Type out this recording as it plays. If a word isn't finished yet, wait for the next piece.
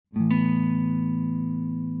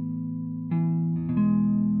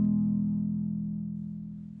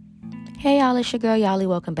Hey y'all, it's your girl Yali.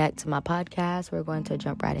 Welcome back to my podcast. We're going to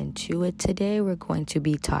jump right into it today. We're going to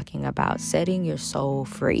be talking about setting your soul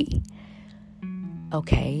free.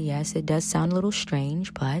 Okay, yes, it does sound a little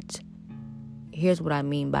strange, but here's what I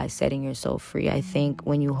mean by setting your soul free. I think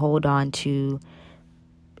when you hold on to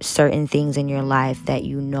certain things in your life that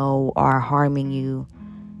you know are harming you,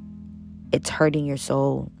 it's hurting your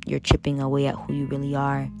soul. You're chipping away at who you really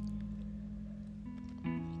are.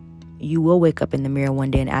 You will wake up in the mirror one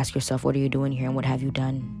day and ask yourself, what are you doing here and what have you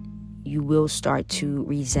done? You will start to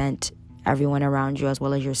resent everyone around you as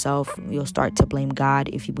well as yourself. You'll start to blame God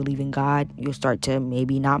if you believe in God. You'll start to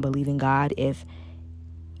maybe not believe in God if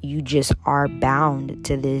you just are bound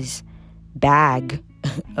to this bag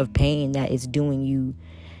of pain that is doing you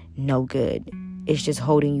no good. It's just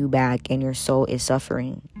holding you back and your soul is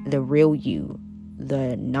suffering. The real you,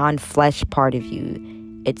 the non-flesh part of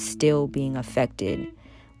you, it's still being affected.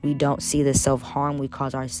 We don't see the self-harm we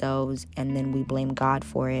cause ourselves, and then we blame God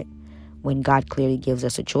for it when God clearly gives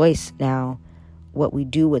us a choice. Now, what we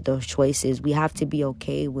do with those choices, we have to be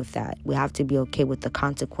okay with that. We have to be okay with the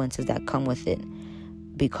consequences that come with it,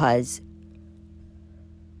 because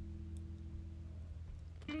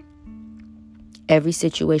every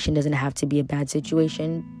situation doesn't have to be a bad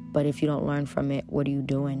situation, but if you don't learn from it, what are you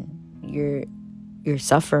doing? You're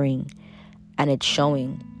suffering, and it's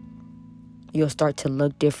showing. You'll start to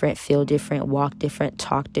look different, feel different, walk different,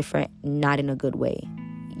 talk different, not in a good way.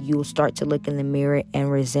 You'll start to look in the mirror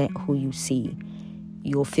and resent who you see.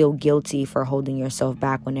 You'll feel guilty for holding yourself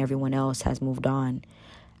back when everyone else has moved on.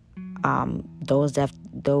 Those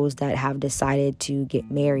that have decided to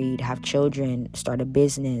get married, have children, start a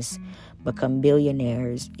business, become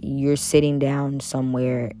billionaires, you're sitting down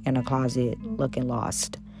somewhere in a closet looking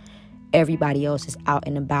lost. Everybody else is out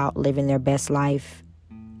and about living their best life,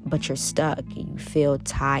 but you're stuck. You feel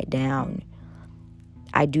tied down.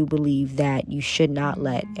 I do believe that you should not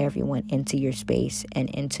let everyone into your space and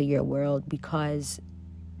into your world, because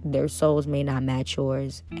their souls may not match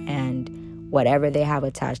yours, and whatever they have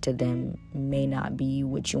attached to them may not be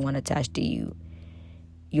what you want attached to you.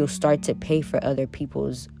 You'll start to pay for other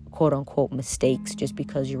people's quote-unquote mistakes just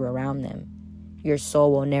because you're around them. Your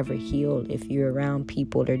soul will never heal if you're around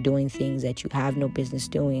people that are doing things that you have no business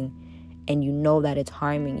doing, and you know that it's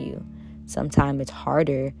harming you. Sometimes it's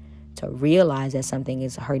harder to realize that something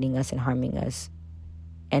is hurting us and harming us,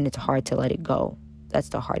 and it's hard to let it go. That's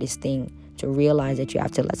the hardest thing, to realize that you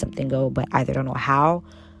have to let something go, but either don't know how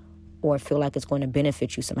or feel like it's going to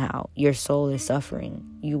benefit you somehow. Your soul is suffering.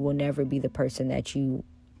 You will never be the person that you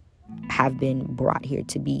have been brought here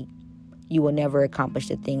to be. You will never accomplish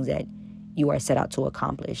the things that you are set out to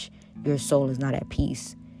accomplish. Your soul is not at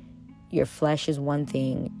peace. Your flesh is one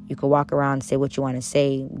thing. You can walk around, say what you want to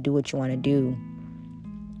say, do what you want to do,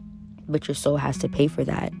 but your soul has to pay for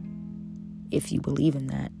that if you believe in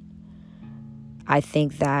that. I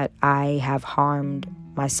think that I have harmed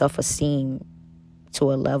my self-esteem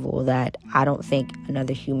to a level that I don't think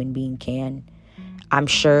another human being can. I'm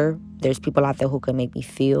sure there's people out there who can make me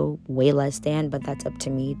feel way less than, but that's up to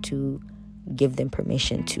me to give them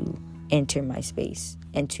permission to enter my space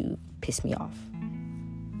and to piss me off.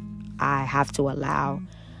 I have to allow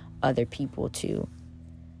other people to.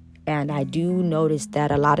 And I do notice that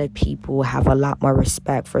a lot of people have a lot more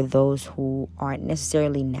respect for those who aren't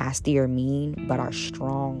necessarily nasty or mean, but are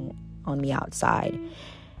strong on the outside.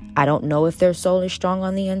 I don't know if their soul is strong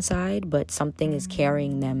on the inside, but something is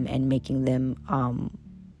carrying them and making them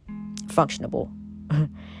functionable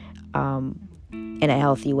in a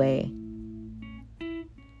healthy way.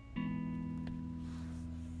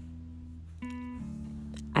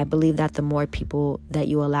 I believe that the more people that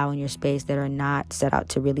you allow in your space that are not set out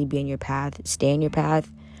to really be in your path, stay in your path,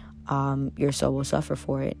 your soul will suffer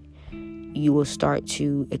for it. You will start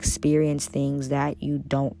to experience things that you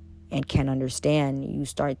don't and can't understand. You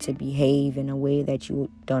start to behave in a way that you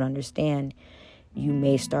don't understand. You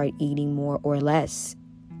may start eating more or less,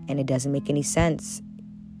 and it doesn't make any sense.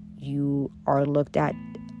 You are looked at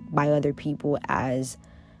by other people as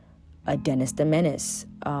a Dennis the Menace,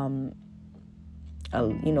 a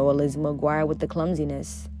Lizzie McGuire with the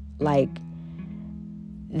clumsiness. Like,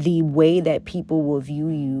 the way that people will view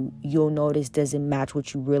you, you'll notice doesn't match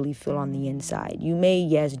what you really feel on the inside. You may,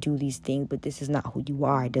 yes, do these things, but this is not who you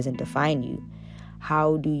are. It doesn't define you.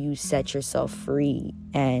 How do you set yourself free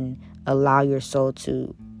and allow your soul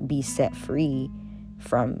to be set free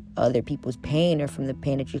from other people's pain or from the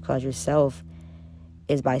pain that you cause yourself?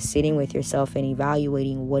 Is by sitting with yourself and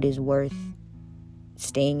evaluating what is worth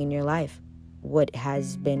staying in your life. What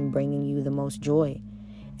has been bringing you the most joy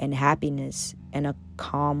and happiness in a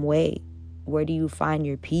calm way? Where do you find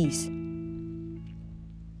your peace?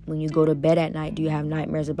 When you go to bed at night, do you have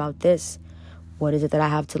nightmares about this? What is it that I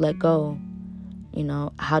have to let go?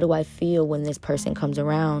 How do I feel when this person comes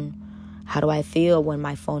around? How do I feel when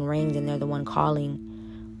my phone rings and they're the one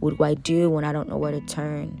calling? What do I do when I don't know where to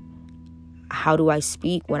turn? How do I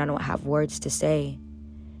speak when I don't have words to say?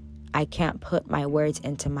 I can't put my words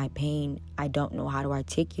into my pain. I don't know how to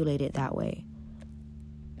articulate it that way.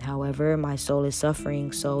 However, my soul is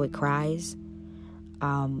suffering, so it cries.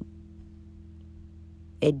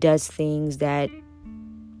 It does things that,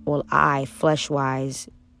 I, flesh-wise,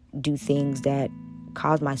 do things that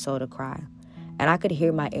cause my soul to cry. And I could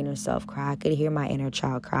hear my inner self cry. I could hear my inner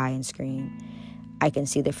child cry and scream. I can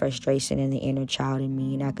see the frustration in the inner child in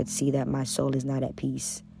me, and I could see that my soul is not at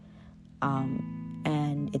peace.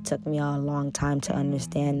 And it took me a long time to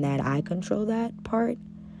understand that I control that part,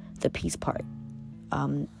 the peace part,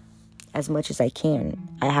 as much as I can.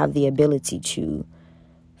 I have the ability to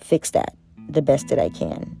fix that the best that I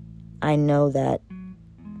can. I know that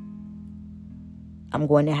I'm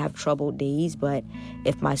going to have troubled days, but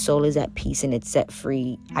if my soul is at peace and it's set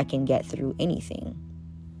free, I can get through anything.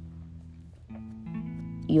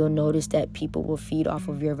 You'll notice that people will feed off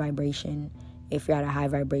of your vibration. If you're at a high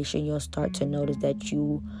vibration, you'll start to notice that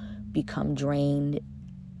you become drained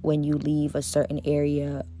when you leave a certain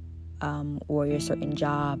area or your certain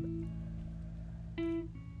job.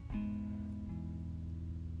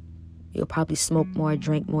 You'll probably smoke more,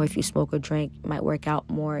 drink more. If you smoke or drink, it might work out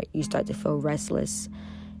more. You start to feel restless.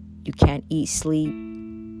 You can't eat, sleep.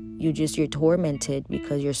 You're tormented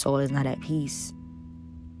because your soul is not at peace.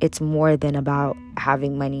 It's more than about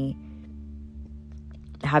having money,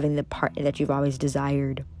 having the partner that you've always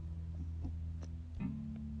desired.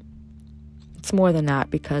 It's more than that,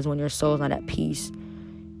 because when your soul's not at peace,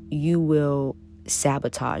 you will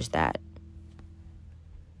sabotage that.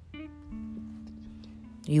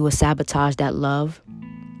 You will sabotage that love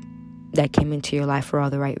that came into your life for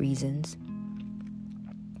all the right reasons.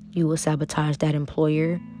 You will sabotage that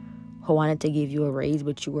employer who wanted to give you a raise,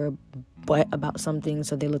 but you were butt about something,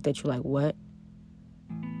 so they looked at you like, what?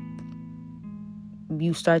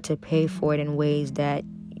 You start to pay for it in ways that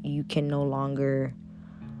you can no longer,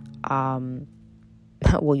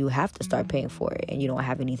 you have to start paying for it, and you don't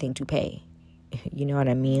have anything to pay. You know what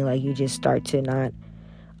I mean? Like, you just start to not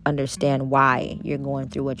understand why you're going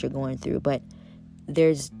through what you're going through. But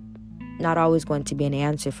there's not always going to be an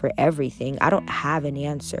answer for everything. I don't have an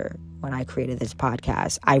answer when I created this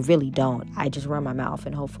podcast. I really don't. I just run my mouth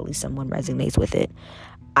and hopefully someone resonates with it.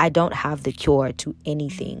 I don't have the cure to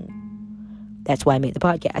anything. That's why I made the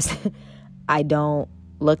podcast. I don't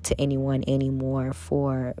look to anyone anymore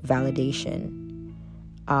for validation.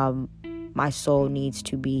 My soul needs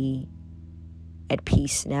to be at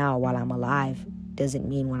peace now while I'm alive. Doesn't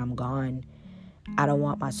mean when I'm gone. I don't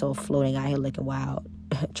want my soul floating out here looking wild,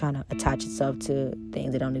 trying to attach itself to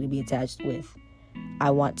things that don't need to be attached with.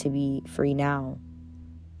 I want to be free now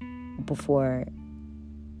before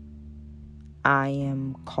I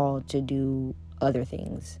am called to do other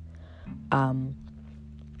things. I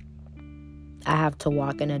have to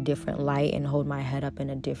walk in a different light and hold my head up in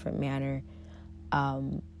a different manner.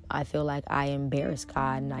 I feel like I embarrass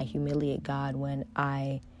God and I humiliate God when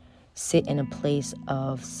I sit in a place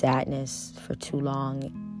of sadness for too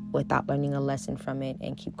long without learning a lesson from it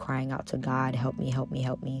and keep crying out to God, help me, help me,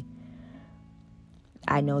 help me.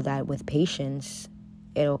 I know that with patience,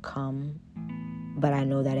 it'll come. But I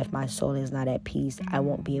know that if my soul is not at peace, I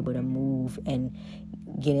won't be able to move and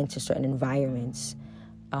get into certain environments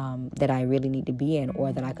that I really need to be in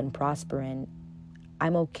or that I can prosper in.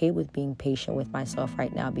 I'm okay with being patient with myself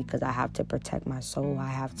right now because I have to protect my soul. I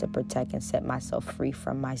have to protect and set myself free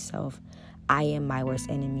from myself. I am my worst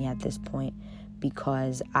enemy at this point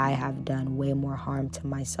because I have done way more harm to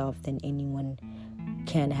myself than anyone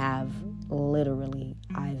can have. Literally,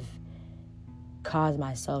 I've caused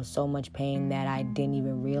myself so much pain that I didn't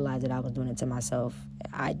even realize that I was doing it to myself.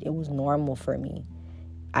 It was normal for me.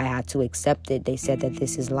 I had to accept it. They said that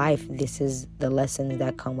this is life. This is the lessons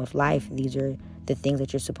that come with life. These are the things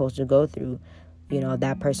that you're supposed to go through. You know,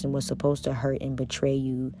 that person was supposed to hurt and betray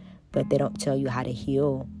you, but they don't tell you how to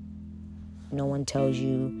heal. No one tells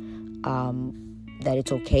you that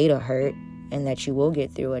it's okay to hurt and that you will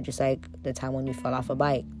get through it. Just like the time when you fell off a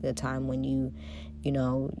bike, the time when you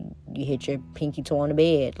hit your pinky toe on the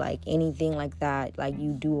bed, like anything like that, like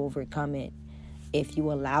you do overcome it. If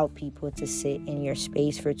you allow people to sit in your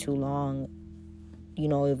space for too long,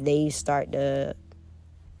 if they start to,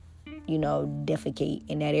 defecate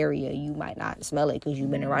in that area, you might not smell it because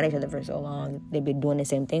you've been around each other for so long. They've been doing the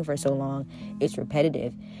same thing for so long. It's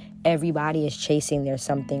repetitive. Everybody is chasing their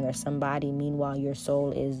something or somebody. Meanwhile, your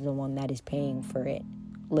soul is the one that is paying for it.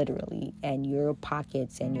 literally, and your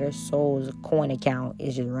pockets and your soul's coin account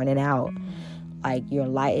is just running out. Like, your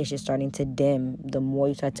light is just starting to dim. The more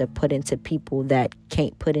you start to put into people that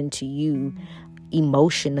can't put into you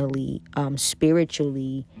emotionally,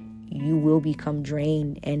 spiritually, you will become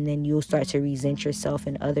drained, and then you'll start to resent yourself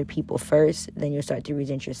and other people first. Then you'll start to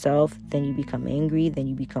resent yourself. Then you become angry. Then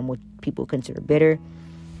you become what people consider bitter,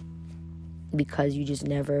 because you just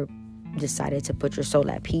never decided to put your soul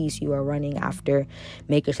at peace. You are running after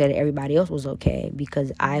making sure that everybody else was okay,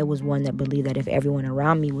 because I was one that believed that if everyone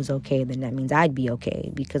around me was okay, then that means I'd be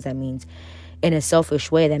okay, because that means, in a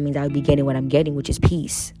selfish way, that means I would be getting what I'm getting, which is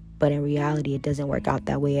peace. But in reality, it doesn't work out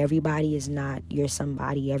that way. Everybody is not your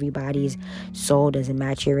somebody. Everybody's soul doesn't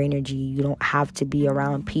match your energy. You don't have to be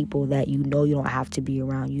around people that you don't have to be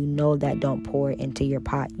around. You know that don't pour into your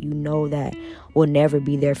pot. You know that will never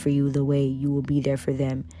be there for you the way you will be there for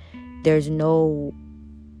them. There's nobody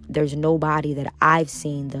that I've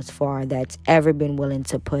seen thus far that's ever been willing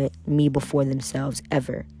to put me before themselves,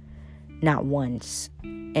 ever. Not once.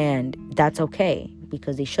 And that's okay,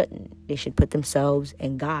 because they shouldn't. They should put themselves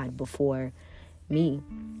and God before me.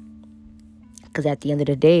 Because at the end of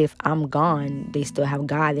the day, if I'm gone, they still have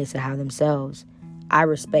God, they still have themselves. I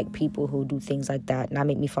respect people who do things like that, not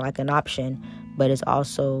make me feel like an option, but it's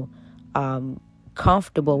also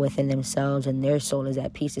comfortable within themselves, and their soul is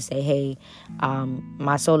at peace to say, hey,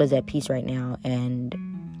 my soul is at peace right now, and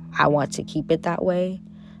I want to keep it that way.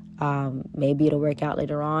 Maybe it'll work out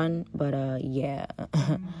later on, but yeah.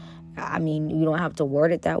 I mean, you don't have to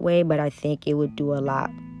word it that way, but I think it would do a lot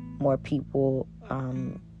more people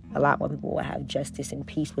will have justice and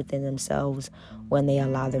peace within themselves when they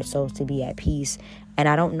allow their souls to be at peace. And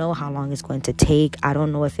I don't know how long it's going to take. I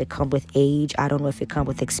don't know if it comes with age. I don't know if it comes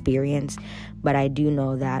with experience. But I do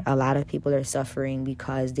know that a lot of people are suffering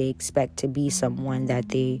because they expect to be someone that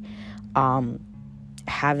they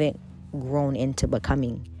haven't grown into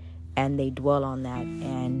becoming. And they dwell on that,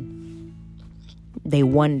 and they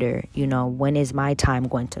wonder, when is my time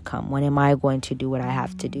going to come? When am I going to do what I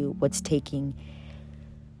have to do? What's taking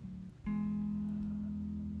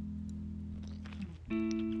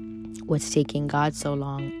God so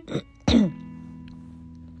long?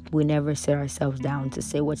 We never sit ourselves down to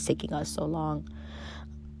say what's taking us so long.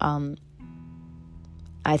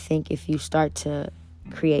 I think if you start to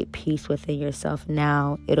create peace within yourself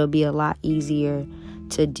now, it'll be a lot easier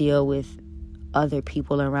to deal with other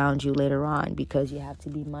people around you later on, because you have to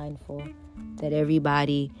be mindful that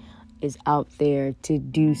everybody is out there to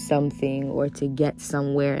do something or to get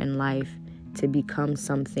somewhere in life, to become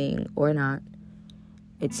something or not.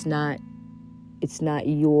 It's not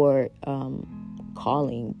your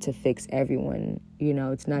calling to fix everyone.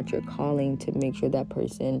 It's not your calling to make sure that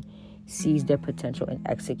person sees their potential and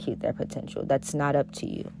execute their potential. That's not up to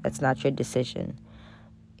you. That's not your decision.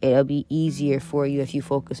 It'll be easier for you if you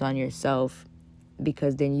focus on yourself,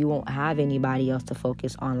 because then you won't have anybody else to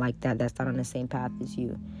focus on like that that's not on the same path as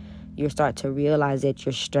you. You'll start to realize that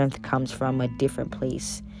your strength comes from a different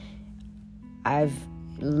place. I've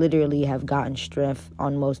literally have gotten strength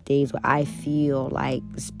on most days where I feel like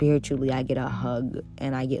spiritually I get a hug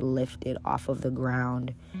and I get lifted off of the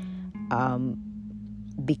ground,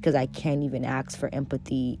 because I can't even ask for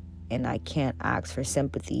empathy, and I can't ask for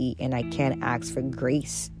sympathy, and I can't ask for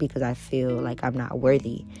grace, because I feel like I'm not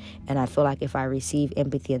worthy. And I feel like if I receive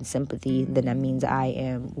empathy and sympathy, then that means I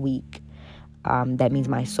am weak. That means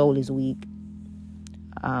my soul is weak.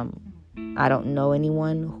 I don't know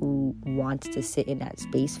anyone who wants to sit in that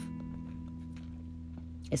space,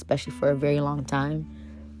 especially for a very long time.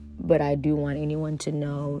 But I do want anyone to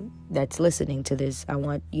know that's listening to this, I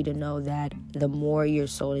want you to know that the more your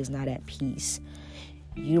soul is not at peace,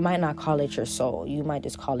 you might not call it your soul, you might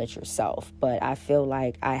just call it yourself. But I feel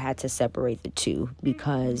like I had to separate the two,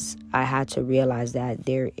 because I had to realize that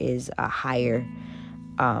there is a higher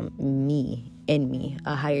me in me,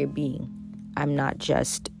 a higher being. I'm not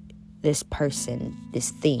just this person,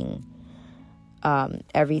 this thing.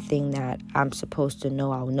 Everything that I'm supposed to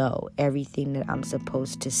know, I'll know. Everything that I'm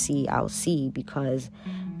supposed to see, I'll see, because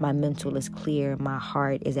my mental is clear. My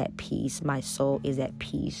heart is at peace. My soul is at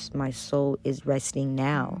peace. My soul is resting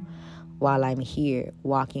now while I'm here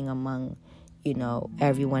walking among,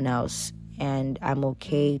 everyone else. And I'm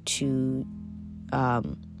okay to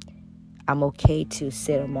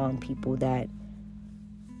sit among people that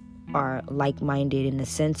are like-minded, in the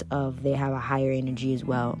sense of they have a higher energy as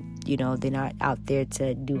well. They're not out there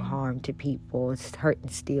to do harm to people, hurt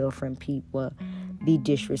and steal from people, be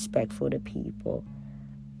disrespectful to people.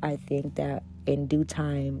 I think that in due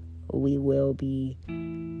time, we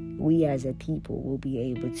as a people will be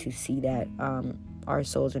able to see that our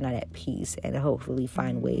souls are not at peace, and hopefully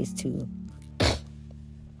find ways to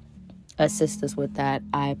assist us with that.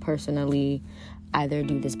 I personally either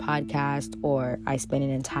do this podcast or I spend an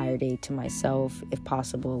entire day to myself if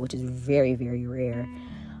possible, which is very, very rare.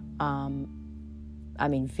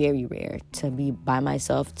 Very rare to be by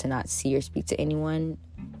myself, to not see or speak to anyone.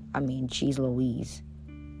 Geez Louise.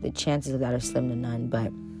 The chances of that are slim to none,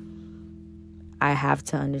 but I have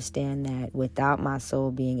to understand that without my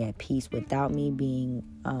soul being at peace, without me being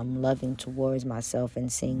loving towards myself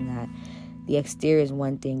and seeing that the exterior is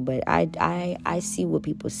one thing, but I see what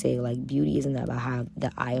people say, like beauty isn't about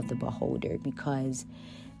the eye of the beholder, because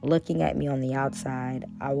looking at me on the outside,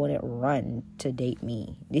 I wouldn't run to date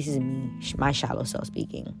me. This is me, my shallow self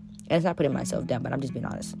speaking. And it's not putting myself down, but I'm just being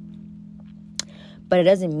honest. But it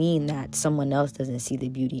doesn't mean that someone else doesn't see the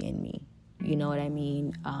beauty in me. You know what I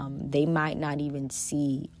mean? They might not even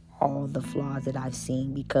see all the flaws that I've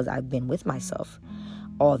seen because I've been with myself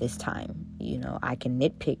all this time. I can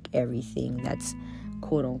nitpick everything that's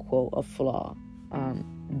quote unquote a flaw.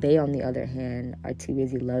 They, on the other hand, are too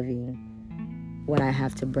busy loving what I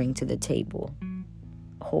have to bring to the table,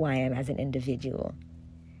 who I am as an individual,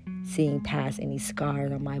 seeing past any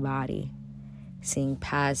scars on my body, seeing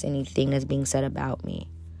past anything that's being said about me.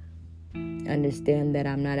 Understand that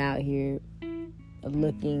I'm not out here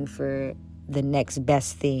looking for the next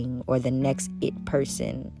best thing or the next it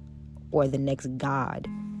person or the next God.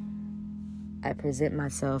 I present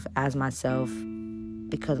myself as myself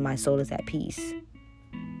because my soul is at peace.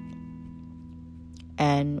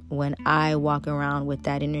 And when I walk around with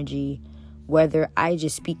that energy, whether I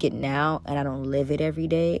just speak it now and I don't live it every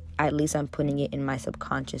day, at least I'm putting it in my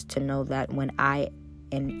subconscious to know that when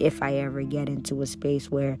if I ever get into a space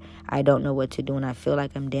where I don't know what to do and I feel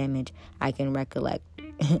like I'm damaged, I can recollect.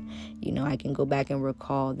 I can go back and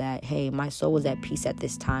recall that, hey, my soul was at peace at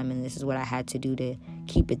this time and this is what I had to do to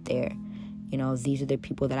keep it there. These are the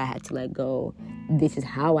people that I had to let go. This is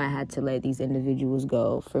how I had to let these individuals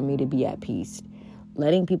go for me to be at peace.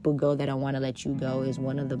 Letting people go that don't want to let you go is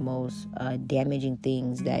one of the most damaging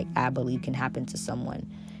things that I believe can happen to someone,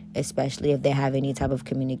 especially if they have any type of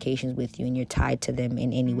communications with you and you're tied to them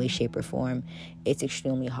in any way, shape, or form. It's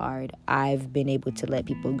extremely hard. I've been able to let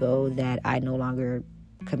people go that I no longer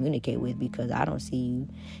communicate with because I don't see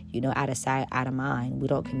you, out of sight, out of mind. We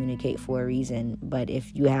don't communicate for a reason. But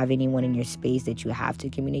if you have anyone in your space that you have to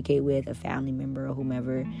communicate with, a family member or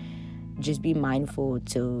whomever, just be mindful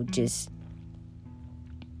to just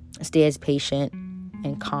stay as patient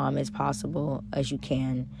and calm as possible as you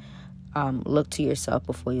can. Look to yourself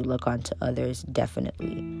before you look onto others,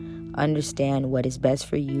 definitely. Understand what is best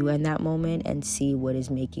for you in that moment and see what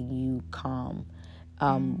is making you calm.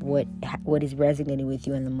 What is resonating with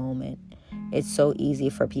you in the moment. It's so easy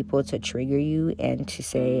for people to trigger you and to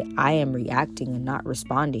say, I am reacting and not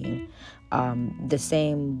responding. The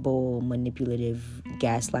same bull, manipulative,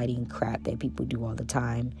 gaslighting crap that people do all the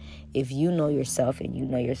time. If you know yourself and you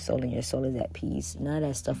know your soul and your soul is at peace, none of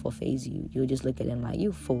that stuff will faze you. You'll just look at them like,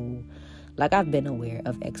 you fool. Like, I've been aware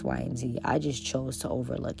of X, Y, and Z. I just chose to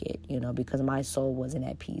overlook it, because my soul wasn't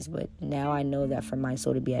at peace. But now I know that for my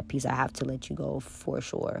soul to be at peace, I have to let you go for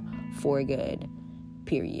sure, for good,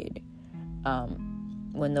 period.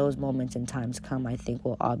 When those moments and times come, I think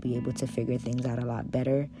we'll all be able to figure things out a lot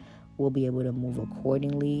better. We'll be able to move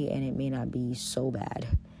accordingly, and it may not be so bad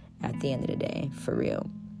at the end of the day, for real.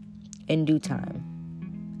 In due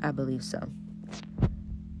time. I believe so.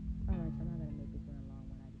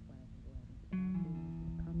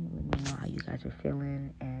 How you guys are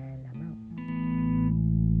feeling, and I'm out.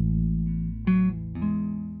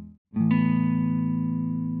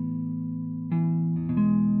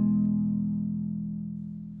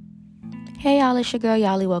 Hey y'all, it's your girl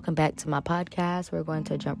Yali. Welcome back to my podcast. We're going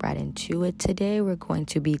to jump right into it today. We're going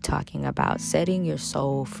to be talking about setting your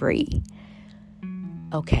soul free.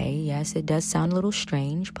 Okay, yes, it does sound a little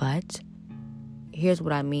strange, but here's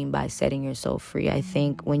what I mean by setting your soul free. I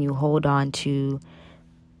think when you hold on to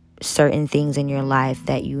certain things in your life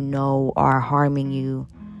that you know are harming you,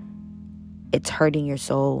 it's hurting your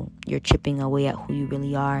soul. You're chipping away at who you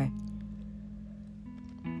really are.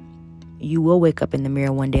 You will wake up in the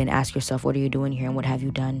mirror one day and ask yourself, what are you doing here and what have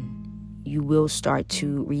you done? You will start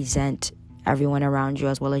to resent everyone around you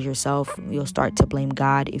as well as yourself. You'll start to blame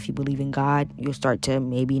God if you believe in God. You'll start to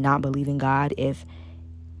maybe not believe in God if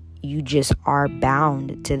you just are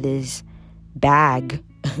bound to this bag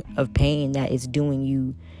of pain that is doing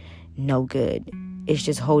you no good. It's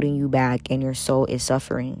just holding you back and your soul is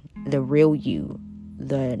suffering. The real you,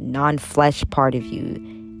 the non-flesh part of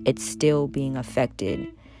you, it's still being affected.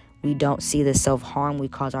 We don't see the self-harm we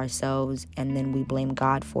cause ourselves and then we blame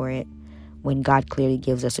God for it. when God clearly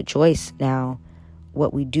gives us a choice. Now,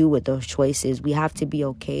 what we do with those choices, we have to be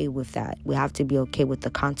okay with that. We have to be okay with the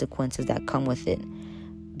consequences that come with it,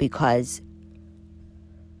 because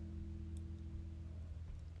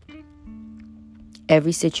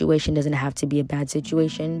every situation doesn't have to be a bad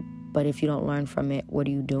situation, but if you don't learn from it, what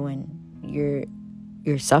are you doing?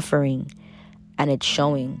 You're suffering, and it's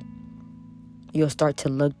showing. You'll start to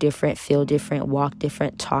look different, feel different, walk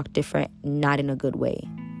different, talk different, not in a good way.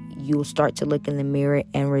 You'll start to look in the mirror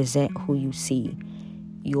and resent who you see.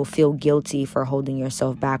 You'll feel guilty for holding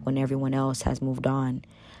yourself back when everyone else has moved on.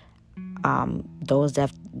 Those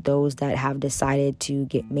that have decided to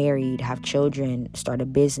get married, have children, start a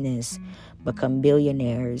business, become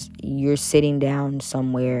billionaires, you're sitting down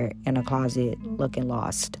somewhere in a closet looking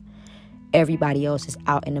lost. Everybody else is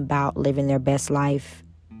out and about living their best life,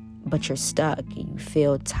 but you're stuck. You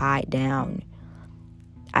feel tied down.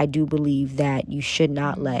 I do believe that you should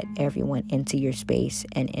not let everyone into your space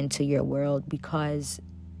and into your world, because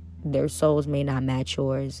their souls may not match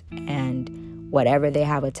yours, and whatever they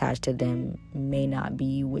have attached to them may not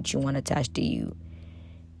be what you want attached to you.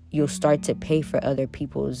 You'll start to pay for other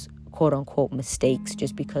people's quote-unquote mistakes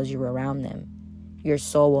just because you're around them. Your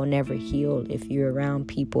soul will never heal if you're around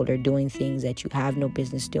people that are doing things that you have no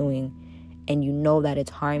business doing, and you know that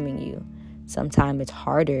it's harming you. Sometimes it's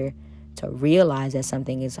harder to realize that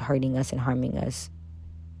something is hurting us and harming us,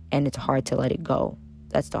 and it's hard to let it go.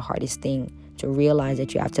 That's the hardest thing, to realize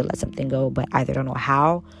that you have to let something go, but either don't know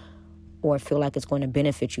how or feel like it's going to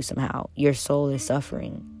benefit you somehow. Your soul is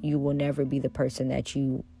suffering. You will never be the person that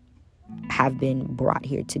you have been brought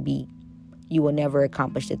here to be. You will never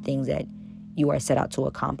accomplish the things that you are set out to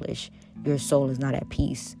accomplish. Your soul is not at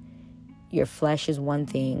peace. Your flesh is one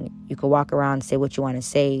thing. You can walk around, say what you want to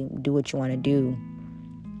say, do what you want to do,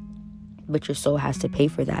 but your soul has to pay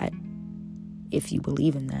for that if you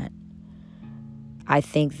believe in that. I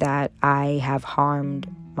think that I have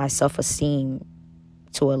harmed my self-esteem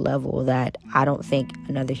to a level that I don't think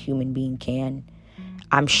another human being can.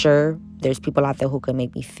 I'm sure there's people out there who can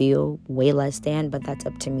make me feel way less than, but that's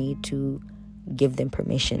up to me to give them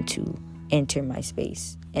permission to enter my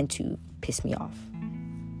space and to piss me off.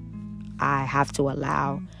 I have to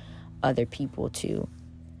allow other people to.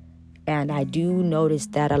 And I do notice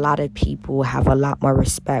that a lot of people have a lot more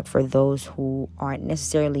respect for those who aren't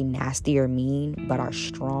necessarily nasty or mean, but are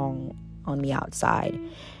strong on the outside.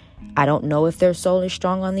 I don't know if their soul is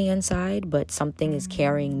strong on the inside, but something is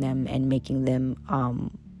carrying them and making them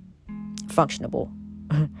functionable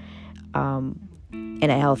in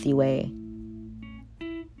a healthy way.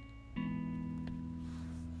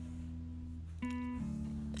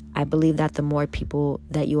 I believe that the more people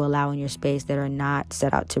that you allow in your space that are not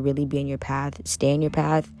set out to really be in your path, stay in your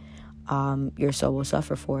path, your soul will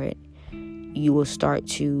suffer for it. You will start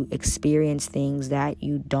to experience things that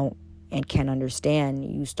you don't and can't understand.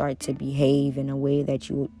 You start to behave in a way that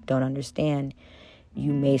you don't understand.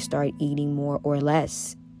 You may start eating more or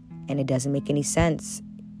less, and it doesn't make any sense.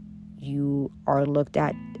 You are looked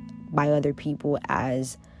at by other people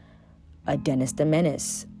as a Dennis the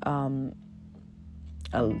Menace,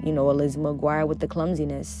 a Lizzie McGuire with the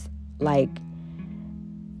clumsiness. Like,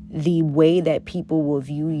 the way that people will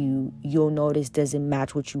view you, you'll notice doesn't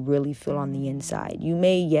match what you really feel on the inside. You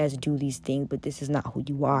may, yes, do these things, but this is not who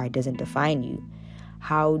you are. It doesn't define you.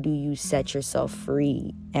 How do you set yourself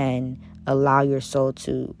free and allow your soul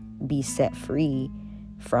to be set free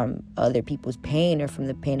from other people's pain or from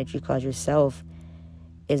the pain that you cause yourself?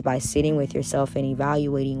 Is by sitting with yourself and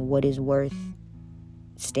evaluating what is worth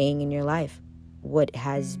staying in your life. What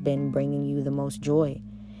has been bringing you the most joy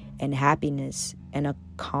and happiness in a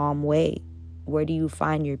calm way? Where do you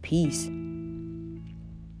find your peace?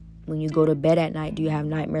 When you go to bed at night, do you have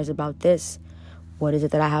nightmares about this? What is it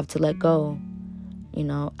that I have to let go?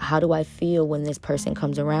 How do I feel when this person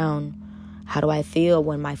comes around? How do I feel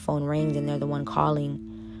when my phone rings and they're the one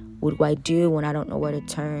calling? What do I do when I don't know where to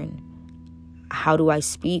turn? How do I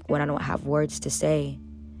speak when I don't have words to say?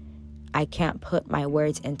 I can't put my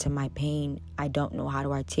words into my pain. I don't know how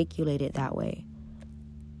to articulate it that way.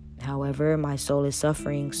 However, my soul is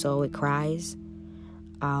suffering, so it cries.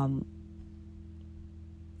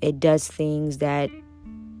 It does things that,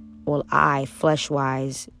 I,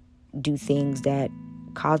 flesh-wise, do things that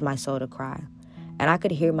cause my soul to cry. And I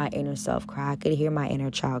could hear my inner self cry. I could hear my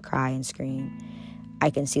inner child cry and scream. I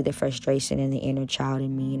can see the frustration in the inner child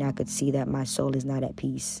in me, and I could see that my soul is not at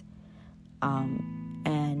peace.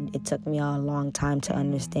 And it took me a long time to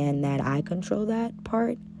understand that I control that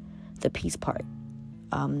part, the peace part.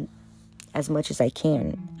 As much as I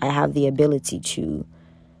can, I have the ability to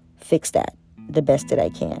fix that the best that I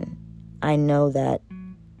can. I know that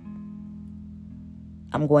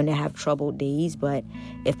I'm going to have troubled days, but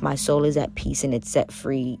if my soul is at peace and it's set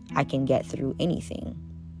free, I can get through anything.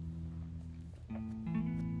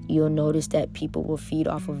 You'll notice that people will feed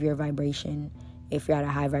off of your vibration. If you're at a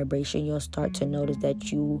high vibration, you'll start to notice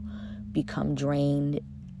that you become drained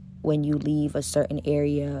when you leave a certain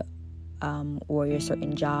area or your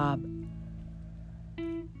certain job.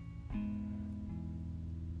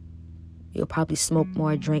 You'll probably smoke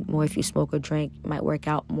more, drink more. If you smoke or drink, it might work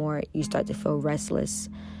out more. You start to feel restless.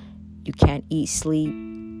 You can't eat, sleep.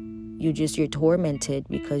 You're tormented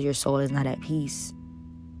because your soul is not at peace.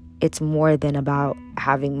 It's more than about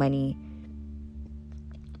having money,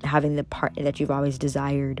 having the partner that you've always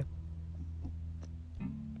desired.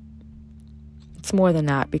 It's more than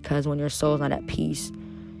that, because when your soul's not at peace,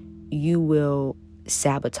 you will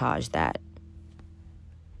sabotage that.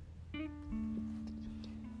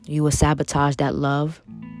 You will sabotage that love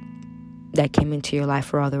that came into your life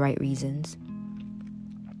for all the right reasons.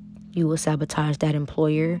 You will sabotage that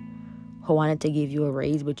employer who wanted to give you a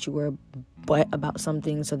raise, but you were butt about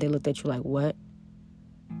something, so they looked at you like, what?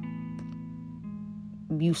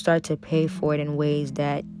 You start to pay for it in ways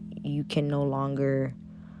that you can no longer,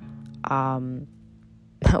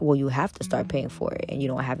 you have to start paying for it, and you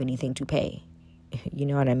don't have anything to pay. You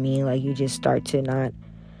know what I mean? Like, you just start to not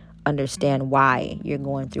understand why you're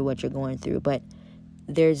going through what you're going through. But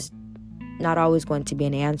there's not always going to be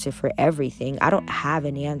an answer for everything. I don't have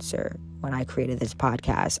an answer when I created this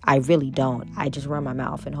podcast. I really don't. I just run my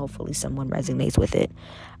mouth and hopefully someone resonates with it.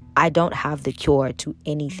 I don't have the cure to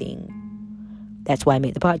anything. That's why I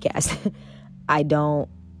made the podcast. I don't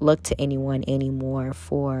look to anyone anymore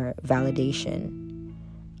for validation.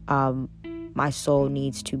 My soul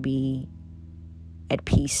needs to be at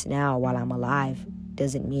peace now while I'm alive.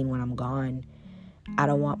 Doesn't mean when I'm gone. I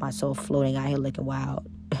don't want my soul floating out here looking wild,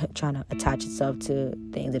 trying to attach itself to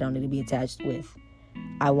things that don't need to be attached with.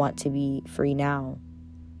 I want to be free now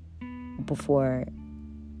before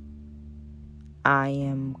I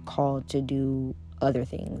am called to do other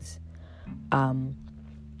things. I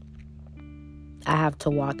have to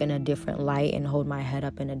walk in a different light and hold my head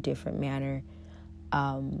up in a different manner.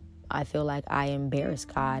 I feel like I embarrass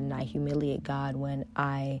God and I humiliate God when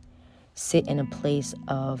I sit in a place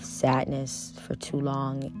of sadness for too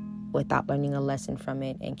long without learning a lesson from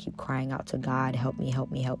it and keep crying out to God, help me,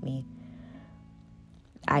 help me, help me.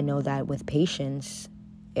 I know that with patience,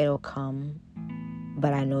 it'll come.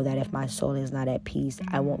 But I know that if my soul is not at peace,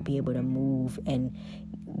 I won't be able to move and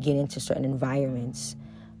get into certain environments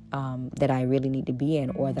that I really need to be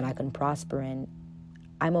in or that I can prosper in.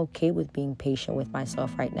 I'm okay with being patient with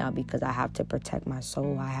myself right now because I have to protect my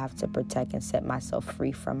soul. I have to protect and set myself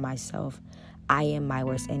free from myself. I am my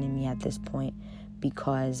worst enemy at this point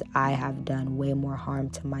because I have done way more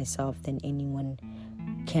harm to myself than anyone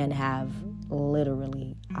can have.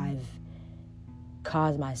 Literally, I've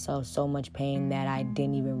caused myself so much pain that I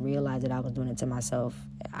didn't even realize that I was doing it to myself.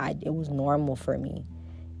 It was normal for me.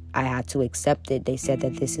 I had to accept it. They said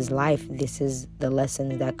that this is life. This is the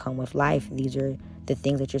lessons that come with life. These are the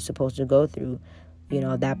things that you're supposed to go through. You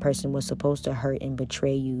know, that person was supposed to hurt and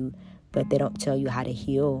betray you, but they don't tell you how to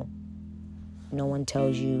heal. No one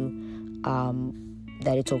tells you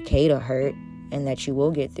that it's okay to hurt and that you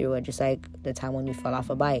will get through it. Just like the time when you fell off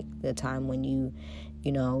a bike, the time when you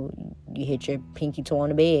hit your pinky toe on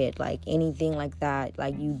the bed, like anything like that,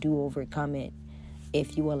 like you do overcome it.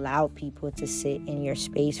 If you allow people to sit in your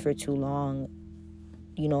space for too long,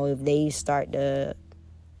 if they start to,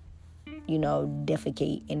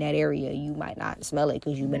 defecate in that area, you might not smell it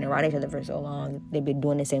because you've been around each other for so long. They've been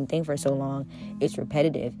doing the same thing for so long. It's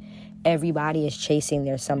repetitive. Everybody is chasing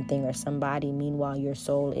their something or somebody. Meanwhile, your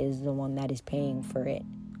soul is the one that is paying for it,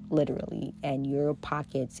 literally. And your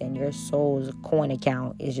pockets and your soul's coin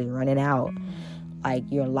account is just running out. Like,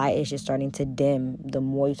 your light is just starting to dim. The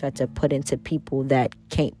more you start to put into people that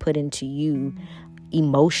can't put into you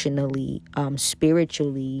emotionally,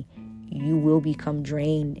 spiritually, you will become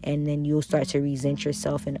drained, and then you'll start to resent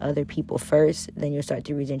yourself and other people first. Then you'll start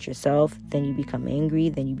to resent yourself. Then you become angry.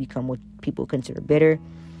 Then you become what people consider bitter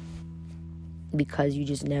because you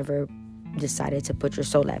just never decided to put your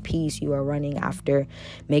soul at peace. You are running after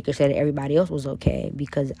making sure that everybody else was okay,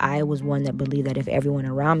 because I was one that believed that if everyone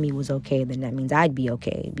around me was okay, then that means I'd be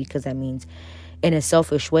okay, because that means, in a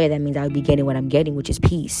selfish way, that means I would be getting what I'm getting, which is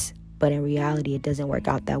peace. But in reality, it doesn't work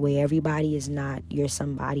out that way. Everybody is not your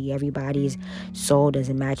somebody. Everybody's soul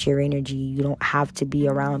doesn't match your energy. You don't have to be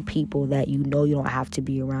around people that you don't have to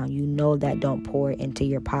be around. That don't pour into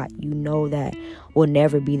your pot. That will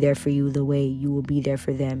never be there for you the way you will be there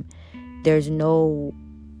for them. There's no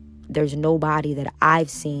there's nobody that I've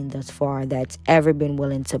seen thus far that's ever been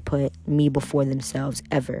willing to put me before themselves,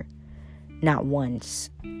 ever. Not once.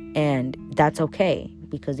 And that's okay,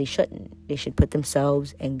 because they shouldn't. They should put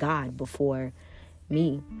themselves and God before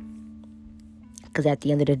me. Because at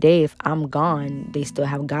the end of the day, if I'm gone, they still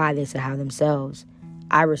have God, they still have themselves.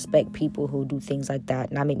 I respect people who do things like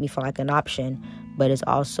that, not make me feel like an option, but it's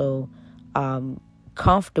also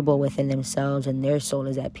comfortable within themselves, and their soul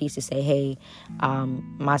is at peace to say, hey,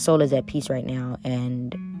 my soul is at peace right now,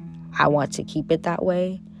 and I want to keep it that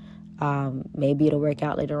way. Maybe it'll work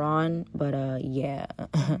out later on, but yeah.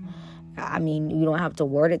 I mean, you don't have to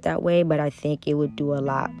word it that way, but I think it would do a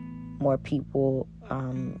lot more people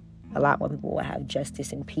will have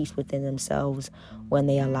justice and peace within themselves when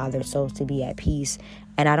they allow their souls to be at peace.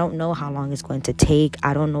 And I don't know how long it's going to take.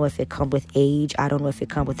 I don't know if it comes with age. I don't know if it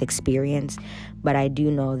comes with experience. But I do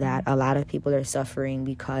know that a lot of people are suffering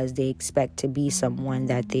because they expect to be someone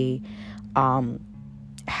that they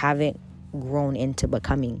haven't grown into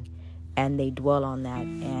becoming. And they dwell on that,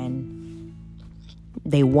 and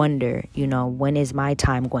they wonder, when is my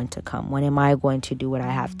time going to come? When am I going to do what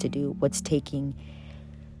I have to do? What's taking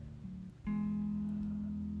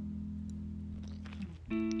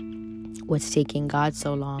God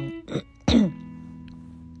so long?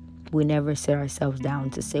 We never sit ourselves down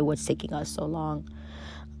to say what's taking us so long.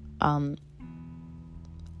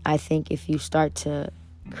 I think if you start to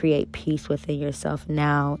create peace within yourself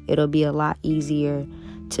now, it'll be a lot easier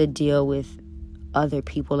to deal with other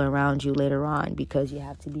people around you later on, because you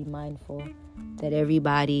have to be mindful that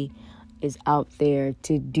everybody is out there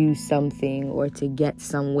to do something or to get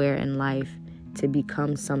somewhere in life, to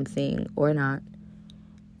become something or not.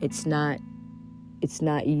 It's not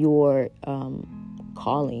your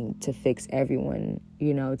calling to fix everyone.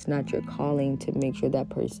 It's not your calling to make sure that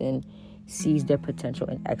person sees their potential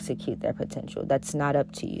and execute their potential. That's not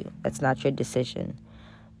up to you. That's not your decision.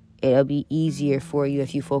 It'll be easier for you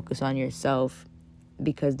if you focus on yourself,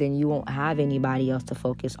 because then you won't have anybody else to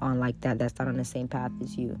focus on like that that's not on the same path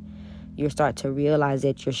as you. You'll start to realize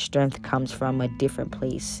that your strength comes from a different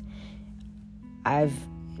place. I've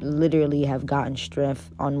literally have gotten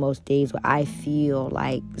strength on most days where I feel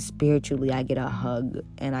like spiritually I get a hug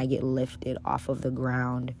and I get lifted off of the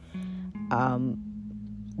ground,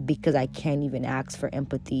 because I can't even ask for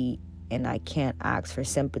empathy, and I can't ask for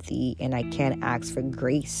sympathy, and I can't ask for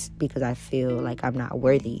grace, because I feel like I'm not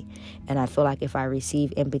worthy. And I feel like if I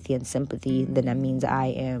receive empathy and sympathy, then that means I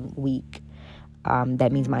am weak.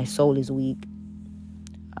 That means my soul is weak.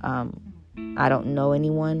 I don't know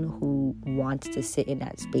anyone who wants to sit in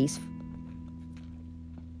that space,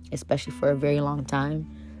 especially for a very long time.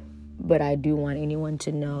 But I do want anyone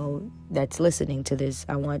to know that's listening to this,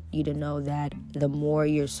 I want you to know that the more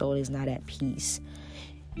your soul is not at peace,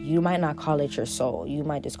 you might not call it your soul, you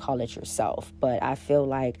might just call it yourself. But I feel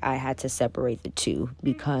like I had to separate the two,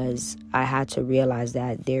 because I had to realize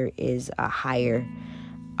that there is a higher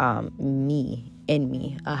me in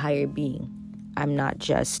me, a higher being. I'm not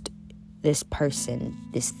just this person,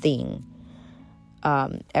 this thing.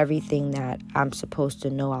 Everything that I'm supposed to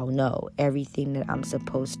know, I'll know. Everything that I'm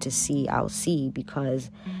supposed to see, I'll see,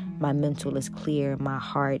 because my mental is clear, my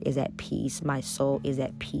heart is at peace, my soul is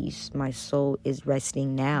at peace, my soul is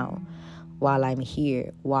resting now while I'm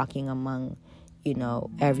here walking among,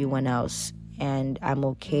 everyone else. And I'm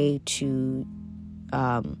okay to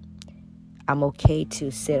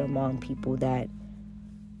sit among people that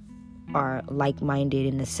are like-minded,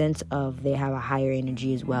 in the sense of they have a higher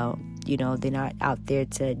energy as well. They're not out there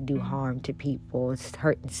to do harm to people,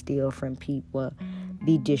 hurt and steal from people,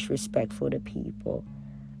 be disrespectful to people.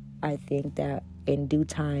 I think that in due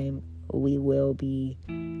time, we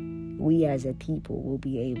as a people will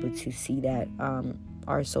be able to see that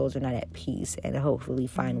our souls are not at peace, and hopefully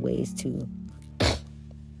find ways to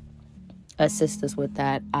assist us with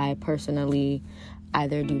that. I personally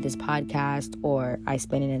either do this podcast, or I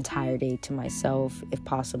spend an entire day to myself if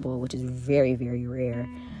possible, which is very, very rare.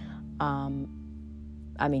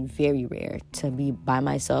 Very rare to be by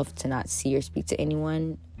myself, to not see or speak to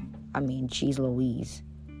anyone. Geez Louise.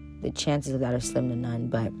 The chances of that are slim to none.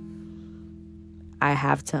 But I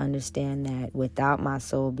have to understand that without my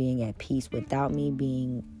soul being at peace, without me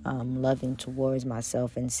being loving towards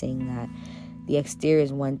myself and seeing that the exterior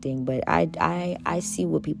is one thing, but I see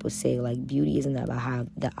what people say, like beauty isn't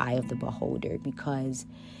the eye of the beholder, because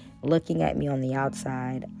looking at me on the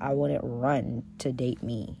outside, I wouldn't run to date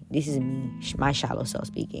me. This is me, my shallow self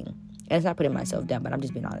speaking. And it's not putting myself down, but I'm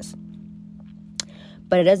just being honest.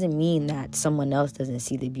 But it doesn't mean that someone else doesn't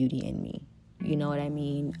see the beauty in me. You know what I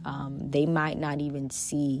mean? They might not even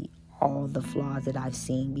see all the flaws that I've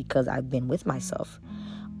seen, because I've been with myself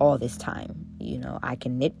all this time. I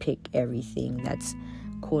can nitpick everything that's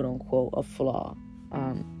quote unquote a flaw.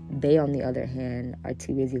 They, on the other hand, are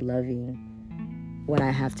too busy loving what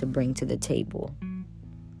I have to bring to the table,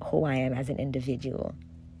 who I am as an individual,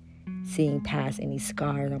 seeing past any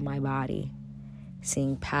scars on my body,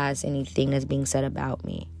 seeing past anything that's being said about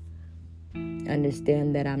me.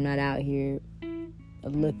 Understand that I'm not out here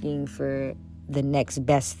looking for the next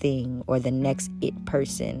best thing or the next it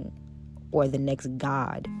person or the next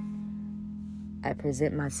God. I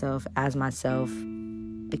present myself as myself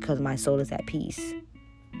because my soul is at peace.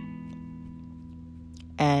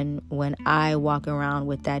 And when I walk around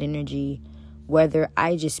with that energy, whether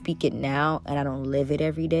I just speak it now and I don't live it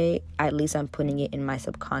every day, at least I'm putting it in my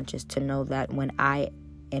subconscious to know that when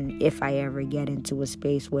if I ever get into a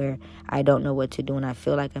space where I don't know what to do and I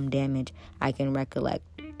feel like I'm damaged, I can recollect.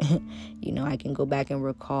 I can go back and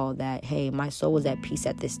recall that, hey, my soul was at peace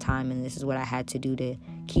at this time and this is what I had to do to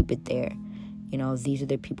keep it there. These are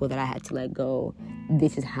the people that I had to let go.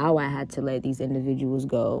 This is how I had to let these individuals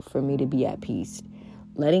go for me to be at peace.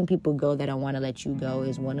 Letting people go that don't want to let you go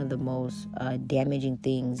is one of the most damaging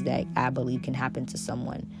things that I believe can happen to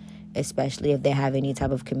someone, especially if they have any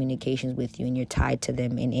type of communications with you and you're tied to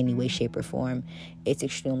them in any way, shape, or form. It's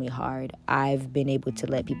extremely hard. I've been able to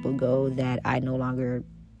let people go that I no longer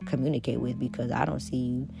communicate with because I don't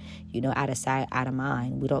see you, out of sight, out of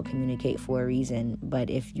mind. We don't communicate for a reason. But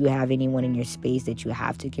if you have anyone in your space that you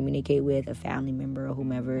have to communicate with, a family member or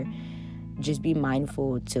whomever, just be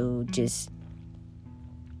mindful to just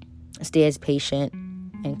stay as patient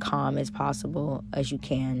and calm as possible as you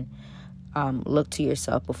can. Look to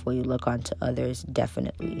yourself before you look onto others,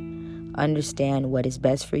 definitely. Understand what is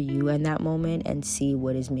best for you in that moment and see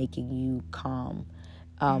what is making you calm.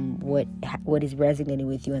 What is resonating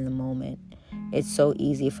with you in the moment. It's so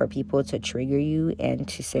easy for people to trigger you and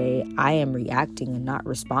to say, I am reacting and not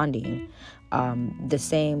responding. The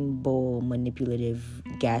same bull, manipulative,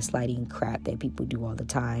 gaslighting crap that people do all the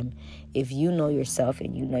time. If you know yourself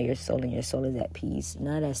and you know your soul and your soul is at peace,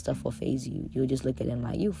 none of that stuff will faze you. You'll just look at them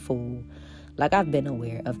like, you fool. Like, I've been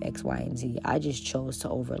aware of X, Y, and Z. I just chose to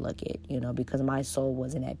overlook it, because my soul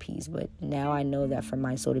wasn't at peace. But now I know that for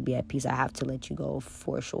my soul to be at peace, I have to let you go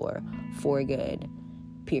for sure, for good,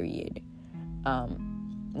 period.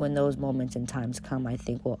 When those moments and times come, I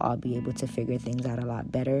think we'll all be able to figure things out a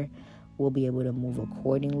lot better. We'll be able to move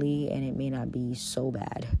accordingly, and it may not be so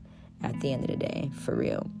bad at the end of the day, for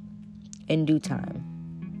real. In due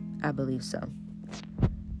time. I believe so.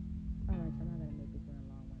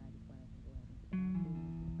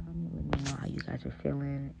 How you guys are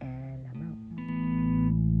feeling, and I'm out.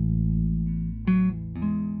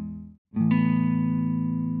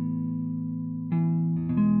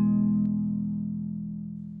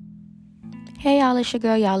 Hey y'all, it's your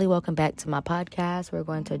girl Yali. Welcome back to my podcast. We're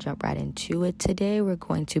going to jump right into it today. We're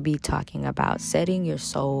going to be talking about setting your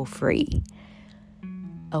soul free.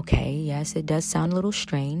 Okay, yes, it does sound a little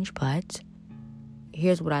strange, but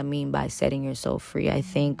here's what I mean by setting your soul free. I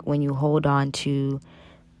think when you hold on to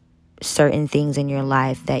certain things in your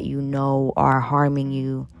life that you know are harming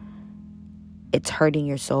you, it's hurting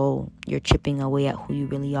your soul. You're chipping away at who you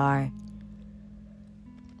really are.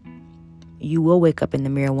 You will wake up in the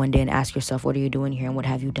mirror one day and ask yourself, what are you doing here and what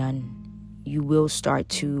have you done? You will start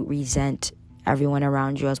to resent everyone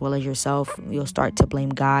around you as well as yourself. You'll start to blame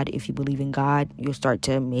God if you believe in God. You'll start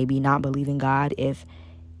to maybe not believe in God if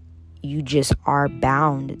you just are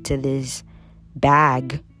bound to this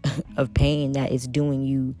bag of pain that is doing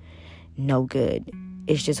you no good.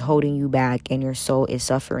 It's just holding you back and your soul is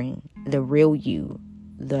suffering. The real you,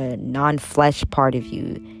 the non-flesh part of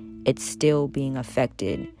you, it's still being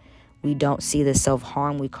affected. We don't see the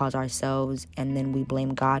self-harm we cause ourselves, and then we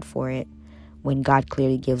blame God for it when God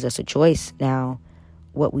clearly gives us a choice. Now,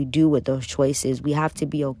 what we do with those choices, we have to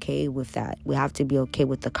be okay with that. We have to be okay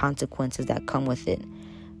with the consequences that come with it,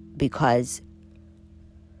 because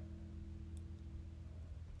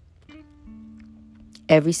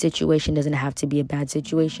every situation doesn't have to be a bad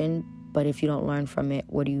situation, but if you don't learn from it,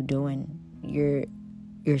 what are you doing?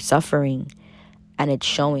 You're suffering, and it's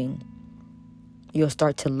showing. You'll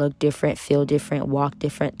start to look different, feel different, walk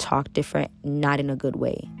different, talk different, not in a good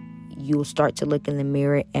way. You'll start to look in the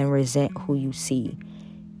mirror and resent who you see.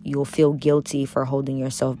 You'll feel guilty for holding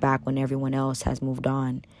yourself back when everyone else has moved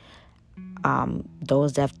on.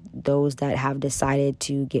 Those that have decided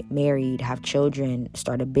to get married, have children,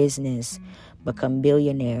 start a business, become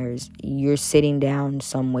billionaires, you're sitting down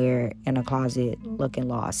somewhere in a closet looking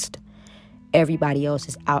lost. Everybody else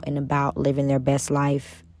is out and about living their best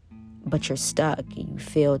life, but you're stuck. You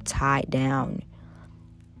feel tied down.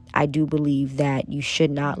 I do believe that you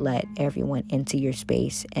should not let everyone into your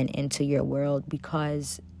space and into your world,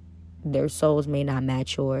 because their souls may not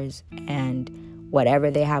match yours, and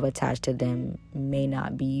whatever they have attached to them may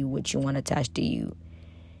not be what you want attached to you.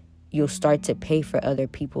 You'll start to pay for other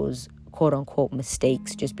people's quote unquote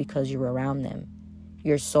mistakes just because you're around them.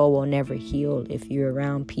 Your soul will never heal if you're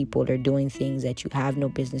around people that are doing things that you have no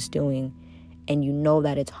business doing, and you know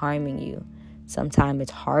that it's harming you. Sometimes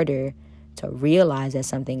it's harder to realize that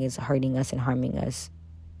something is hurting us and harming us,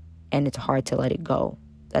 and it's hard to let it go.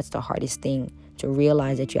 That's the hardest thing, to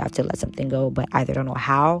realize that you have to let something go, but either don't know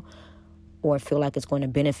how or feel like it's going to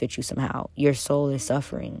benefit you somehow. Your soul is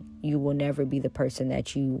suffering. You will never be the person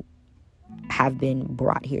that you have been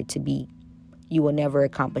brought here to be. You will never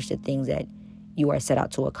accomplish the things that you are set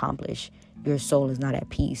out to accomplish. Your soul is not at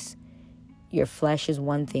peace. Your flesh is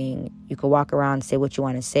one thing. You can walk around, say what you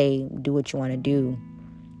want to say, do what you want to do,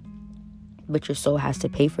 but your soul has to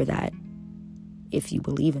pay for that if you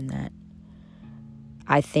believe in that.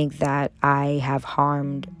 I think that I have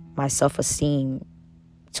harmed my self-esteem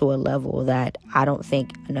to a level that I don't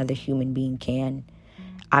think another human being can.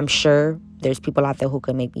 I'm sure there's people out there who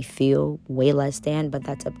can make me feel way less than, but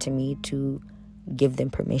that's up to me to give them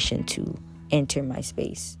permission to enter my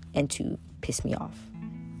space and to piss me off.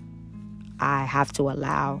 I have to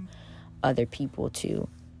allow other people to.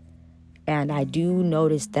 And I do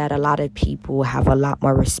notice that a lot of people have a lot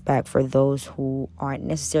more respect for those who aren't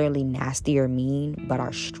necessarily nasty or mean, but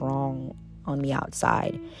are strong on the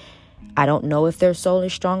outside. I don't know if their soul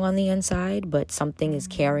is strong on the inside, but something is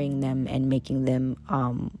carrying them and making them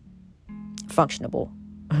functionable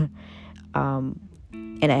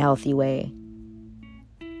in a healthy way.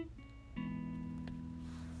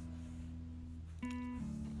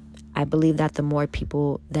 I believe that the more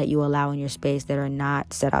people that you allow in your space that are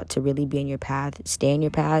not set out to really be in your path, stay in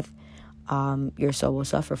your path, your soul will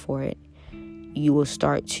suffer for it. You will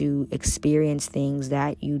start to experience things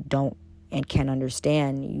that you don't and can't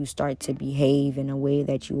understand. You start to behave in a way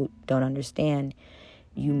that you don't understand.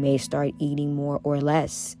 You may start eating more or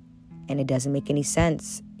less, and it doesn't make any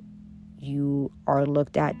sense. You are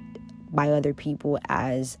looked at by other people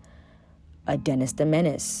as a Dennis the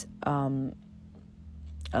Menace,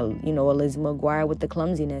 Liz McGuire with the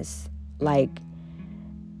clumsiness. Like,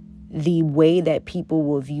 the way that people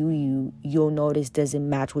will view you, you'll notice doesn't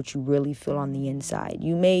match what you really feel on the inside.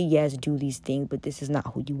 You may, yes, do these things, but this is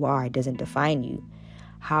not who you are. It doesn't define you.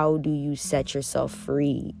 How do you set yourself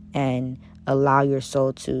free and allow your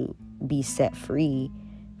soul to be set free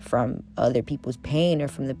from other people's pain or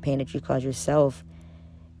from the pain that you cause yourself?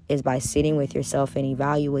 Is by sitting with yourself and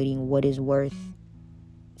evaluating what is worth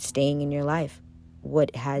staying in your life.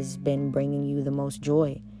 What has been bringing you the most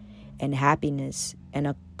joy and happiness in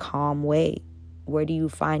a calm way? Where do you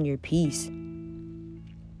find your peace?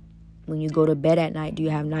 When you go to bed at night, do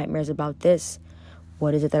you have nightmares about this?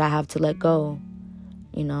 What is it that I have to let go?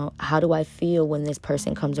 How do I feel when this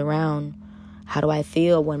person comes around? How do I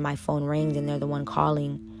feel when my phone rings and they're the one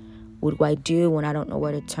calling? What do I do when I don't know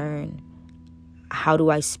where to turn? How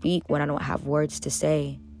do I speak when I don't have words to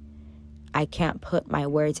say? I can't put my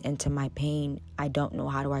words into my pain. I don't know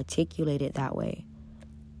how to articulate it that way.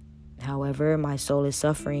 However, my soul is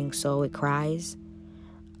suffering, so it cries.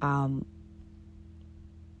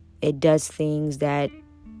 It does things that,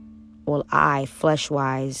 I,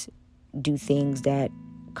 flesh-wise, do things that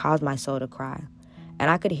cause my soul to cry. And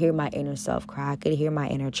I could hear my inner self cry. I could hear my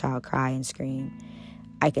inner child cry and scream.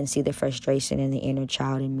 I can see the frustration in the inner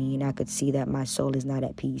child in me, and I could see that my soul is not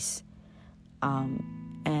at peace.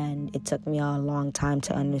 And it took me a long time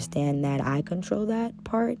to understand that I control that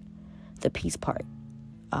part, the peace part.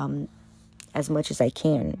 As much as I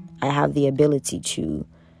can, I have the ability to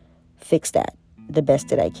fix that the best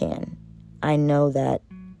that I can. I know that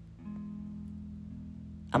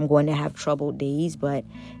I'm going to have troubled days, but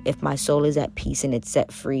if my soul is at peace and it's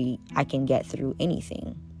set free, I can get through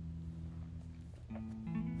anything.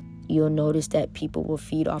 You'll notice that people will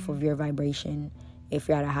feed off of your vibration. If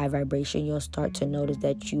you're at a high vibration, you'll start to notice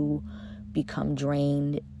that you become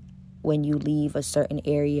drained when you leave a certain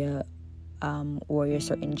area or your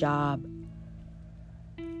certain job.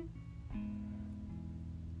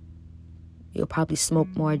 You'll probably smoke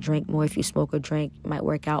more, drink more. If you smoke or drink, it might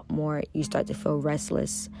work out more. You start to feel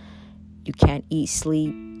restless. You can't eat,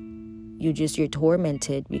 sleep. You're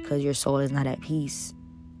tormented because your soul is not at peace.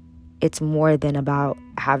 It's more than about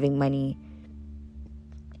having money,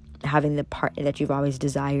 having the partner that you've always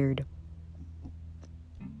desired.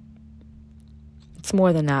 It's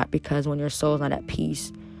more than that, because when your soul's not at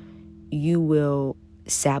peace, you will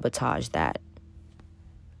sabotage that.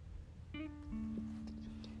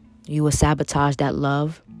 You will sabotage that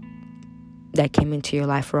love. that came into your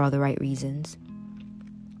life for all the right reasons.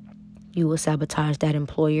 You will sabotage that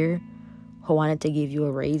employer who wanted to give you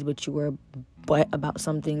a raise, but you were butt about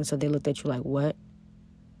something, so they looked at you like, what?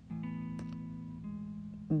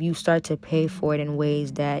 You start to pay for it in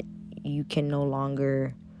ways that you can no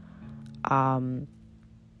longer,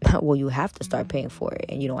 well, you have to start paying for it,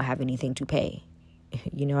 and you don't have anything to pay.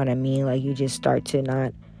 You know what I mean? Like, you just start to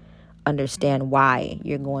not understand why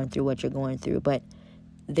you're going through what you're going through. But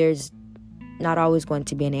there's not always going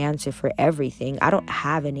to be an answer for everything. I don't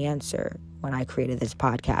have an answer when I created this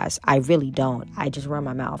podcast. I really don't. I just run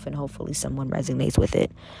my mouth and hopefully someone resonates with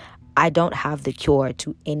it. I don't have the cure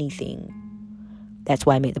to anything. That's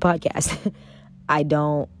why I made the podcast. I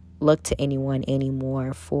don't look to anyone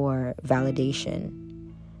anymore for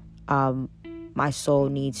validation. My soul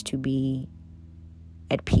needs to be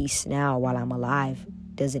at peace now while I'm alive.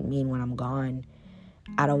 Doesn't mean when I'm gone.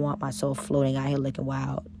 I don't want my soul floating out here looking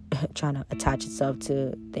wild, trying to attach itself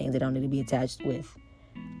to things that don't need to be attached with.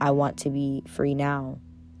 I want to be free now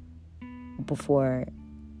before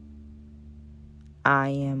I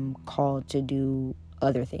am called to do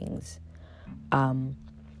other things. I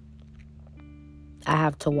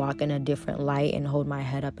have to walk in a different light and hold my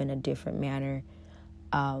head up in a different manner.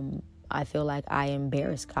 I feel like I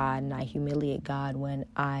embarrass God and I humiliate God when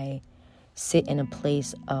I sit in a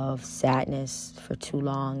place of sadness for too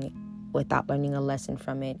long without learning a lesson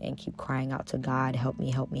from it and keep crying out to God, help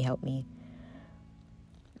me, help me, help me.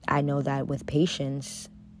 I know that with patience,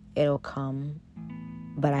 it'll come.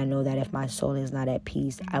 But I know that if my soul is not at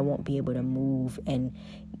peace, I won't be able to move and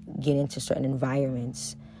get into certain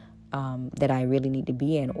environments that I really need to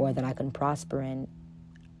be in or that I can prosper in.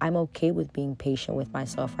 I'm okay with being patient with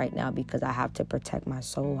myself right now because I have to protect my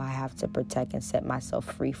soul. I have to protect and set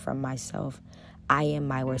myself free from myself. I am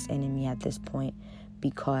my worst enemy at this point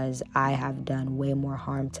because I have done way more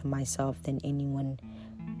harm to myself than anyone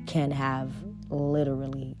can have.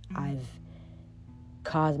 Literally, I've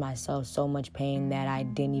caused myself so much pain that I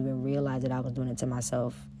didn't even realize that I was doing it to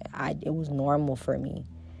myself. It was normal for me.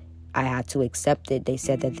 I had to accept it. They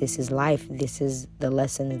said that this is life. This is the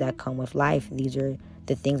lessons that come with life. These are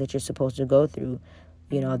the things that you're supposed to go through.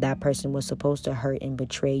 You know, that person was supposed to hurt and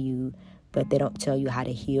betray you, but they don't tell you how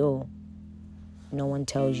to heal. No one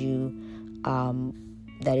tells you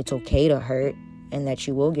that it's okay to hurt and that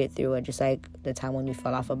you will get through it. Just like the time when you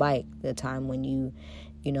fell off a bike, the time when you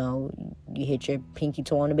hit your pinky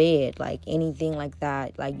toe on the bed, like anything like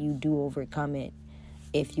that, like you do overcome it.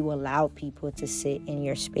 If you allow people to sit in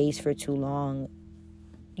your space for too long,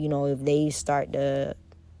 if they start to,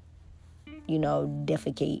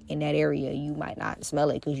 defecate in that area, you might not smell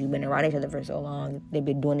it because you've been around each other for so long. They've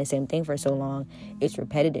been doing the same thing for so long. It's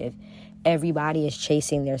repetitive. Everybody is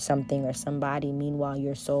chasing their something or somebody. Meanwhile,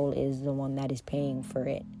 your soul is the one that is paying for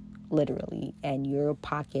it, literally. And your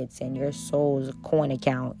pockets and your soul's coin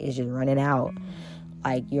account is just running out.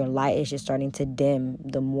 Like, your light is just starting to dim.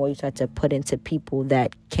 The more you start to put into people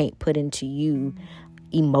that can't put into you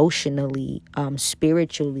emotionally,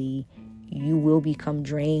 spiritually, you will become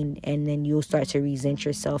drained, and then you'll start to resent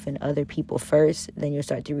yourself and other people first. Then you'll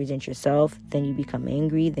start to resent yourself. Then you become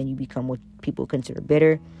angry. Then you become what people consider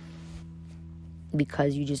bitter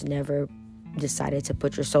because you just never decided to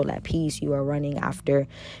put your soul at peace. You are running after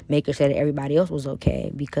making sure that everybody else was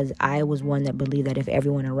okay, because I was one that believed that if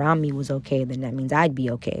everyone around me was okay, then that means I'd be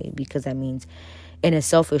okay, because that means, in a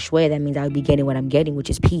selfish way, that means I would be getting what I'm getting, which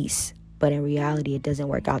is peace. But in reality, it doesn't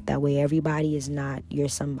work out that way. Everybody is not your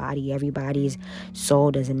somebody. Everybody's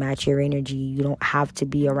soul doesn't match your energy. You don't have to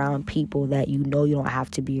be around people that you don't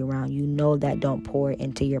have to be around. That don't pour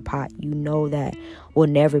into your pot. That will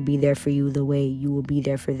never be there for you the way you will be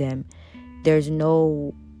there for them. There's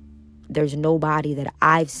nobody that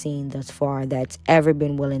I've seen thus far that's ever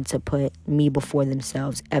been willing to put me before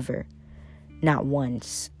themselves, ever. Not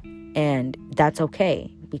once. And that's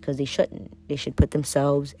okay, because they shouldn't. They should put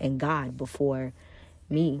themselves and God before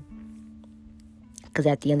me. Because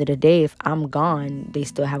at the end of the day, if I'm gone, they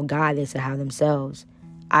still have God, they still have themselves.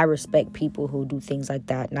 I respect people who do things like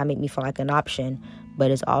that, not make me feel like an option, but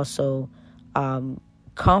it's also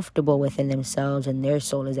comfortable within themselves, and their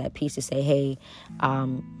soul is at peace to say, hey,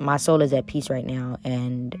 my soul is at peace right now,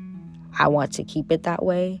 and I want to keep it that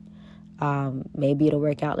way. Maybe it'll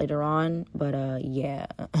work out later on, but yeah.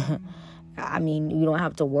 I mean, you don't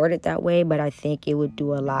have to word it that way, but I think it would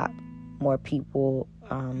do a lot more people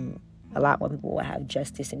will have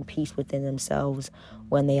justice and peace within themselves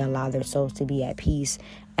when they allow their souls to be at peace.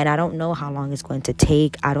 And I don't know how long it's going to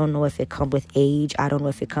take. I don't know if it comes with age. I don't know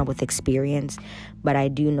if it comes with experience. But I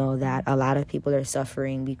do know that a lot of people are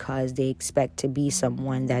suffering because they expect to be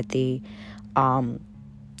someone that they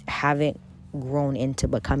haven't grown into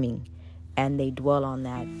becoming. And they dwell on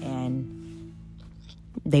that, and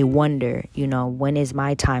they wonder, when is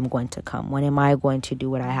my time going to come? When am I going to do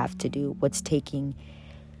what I have to do? What's taking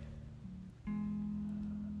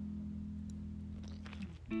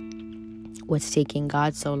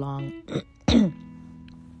God so long?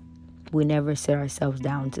 We never sit ourselves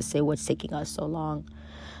down to say what's taking us so long.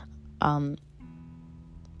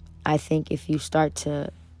 I think if you start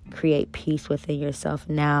to create peace within yourself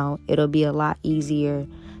now, it'll be a lot easier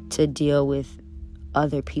to deal with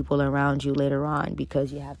other people around you later on,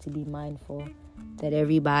 because you have to be mindful that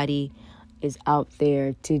everybody is out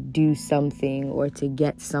there to do something or to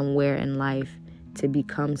get somewhere in life, to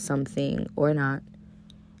become something or not.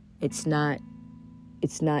 It's not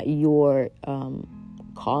your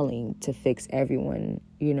calling to fix everyone.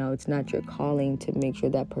 It's not your calling to make sure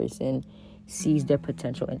that person sees their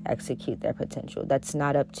potential and execute their potential. That's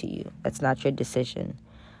not up to you. That's not your decision.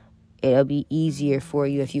 It'll be easier for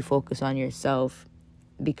you if you focus on yourself,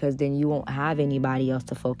 because then you won't have anybody else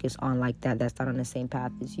to focus on like that's not on the same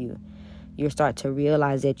path as you. You'll start to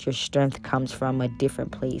realize that your strength comes from a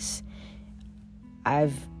different place.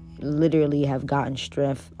 I've literally have gotten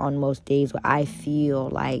strength on most days where I feel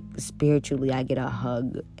like spiritually I get a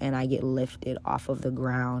hug and I get lifted off of the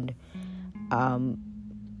ground,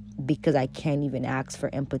 because I can't even ask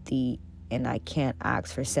for empathy, and I can't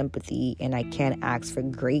ask for sympathy, and I can't ask for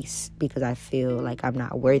grace, because I feel like I'm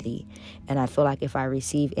not worthy. And I feel like if I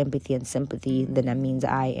receive empathy and sympathy, then that means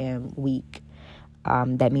I am weak.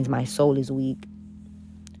 That means my soul is weak.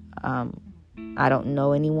 I don't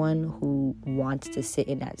know anyone who wants to sit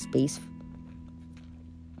in that space,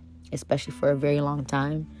 especially for a very long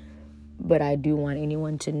time. But I do want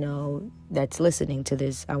anyone to know that's listening to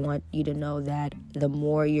this, I want you to know that the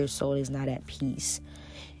more your soul is not at peace,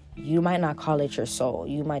 you might not call it your soul,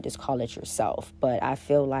 you might just call it yourself. But I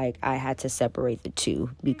feel like I had to separate the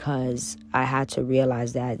two, because I had to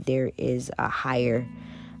realize that there is a higher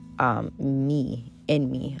me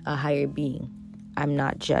in me, a higher being. I'm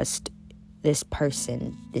not just this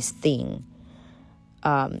person, this thing.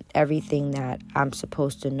 Everything that I'm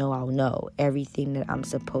supposed to know, I'll know. Everything that I'm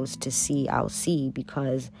supposed to see, I'll see,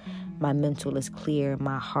 because my mental is clear.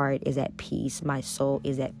 My heart is at peace. My soul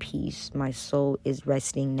is at peace. My soul is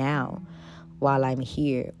resting now while I'm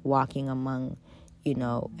here walking among,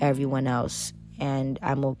 everyone else. And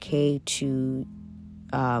I'm okay to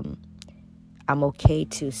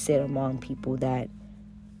sit among people that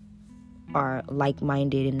are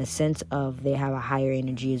like-minded, in the sense of they have a higher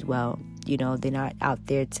energy as well. They're not out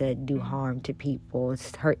there to do harm to people,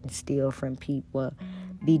 hurt and steal from people,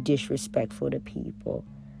 be disrespectful to people.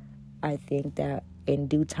 I think that in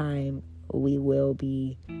due time, we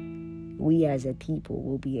as a people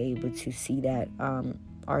will be able to see that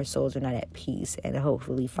our souls are not at peace, and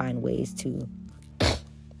hopefully find ways to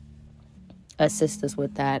assist us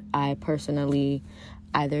with that. I personally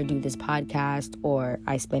either do this podcast, or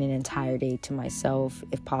I spend an entire day to myself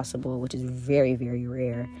if possible, which is very, very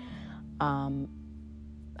rare.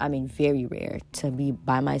 Very rare to be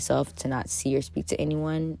by myself, to not see or speak to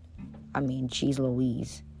anyone. Geez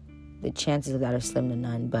Louise, the chances of that are slim to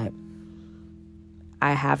none. But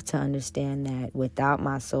I have to understand that without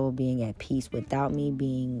my soul being at peace, without me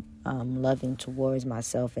being loving towards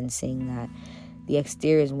myself and seeing that the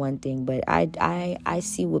exterior is one thing, but I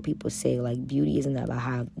see what people say, like beauty isn't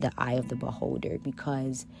the eye of the beholder,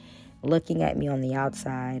 because looking at me on the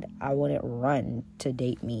outside, I wouldn't run to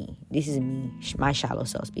date me. This is me, my shallow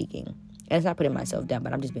self speaking. And it's not putting myself down,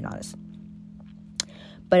 but I'm just being honest.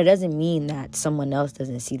 But it doesn't mean that someone else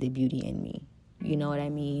doesn't see the beauty in me. You know what I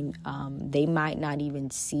mean? They might not even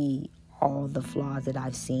see all the flaws that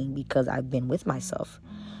I've seen, because I've been with myself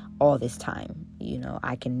all this time.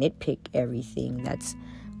 I can nitpick everything that's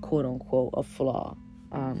quote unquote a flaw.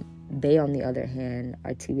 They, on the other hand,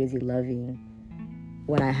 are too busy loving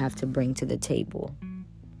what I have to bring to the table,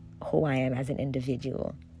 who I am as an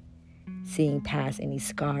individual, seeing past any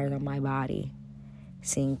scars on my body,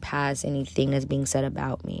 seeing past anything that's being said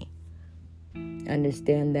about me.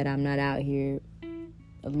 Understand that I'm not out here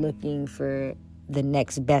looking for the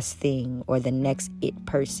next best thing, or the next it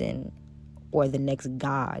person, or the next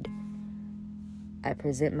God. I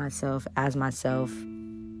present myself as myself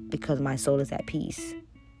because my soul is at peace.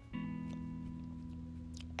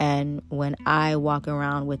 And when I walk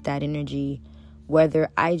around with that energy, whether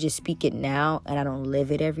I just speak it now and I don't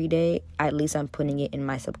live it every day, at least I'm putting it in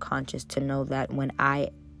my subconscious to know that when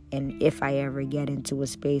if I ever get into a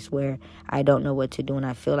space where I don't know what to do and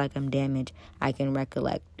I feel like I'm damaged, I can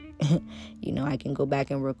recollect. I can go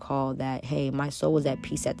back and recall that, hey, my soul was at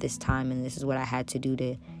peace at this time, and this is what I had to do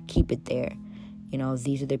to keep it there.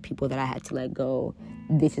 these are the people that I had to let go.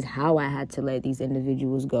 This is how I had to let these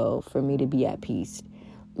individuals go for me to be at peace.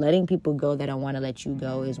 Letting people go that don't want to let you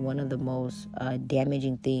go is one of the most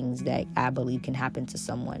damaging things that I believe can happen to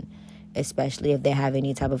someone, especially if they have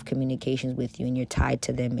any type of communications with you and you're tied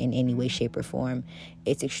to them in any way, shape, or form.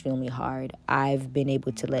 It's extremely hard. I've been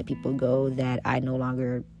able to let people go that I no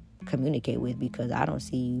longer communicate with because I don't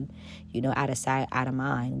see you, out of sight, out of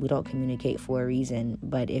mind. We don't communicate for a reason.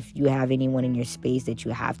 But if you have anyone in your space that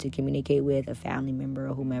you have to communicate with, a family member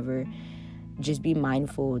or whomever, just be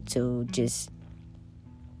mindful to just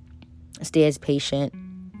stay as patient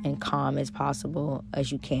and calm as possible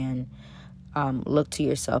as you can. Look to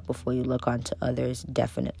yourself before you look onto others,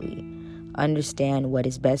 definitely. Understand what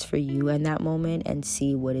is best for you in that moment and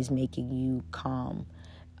see what is making you calm.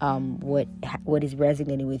 What is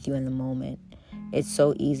resonating with you in the moment. It's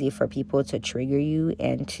so easy for people to trigger you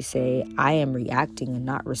and to say, I am reacting and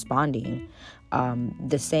not responding.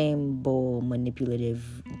 The same bull,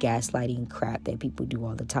 manipulative, gaslighting crap that people do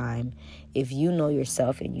all the time. If you know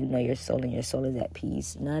yourself and you know your soul and your soul is at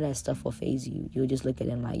peace, none of that stuff will faze you. You'll just look at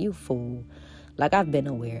them like, you fool. Like, I've been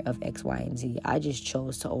aware of X, Y, and Z. I just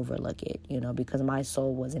chose to overlook it, because my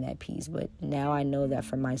soul wasn't at peace. But now I know that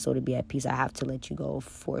for my soul to be at peace, I have to let you go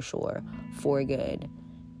for sure, for good,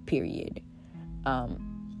 period.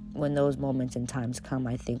 When those moments and times come,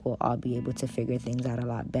 I think we'll all be able to figure things out a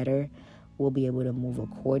lot better. We'll be able to move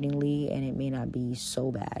accordingly, and it may not be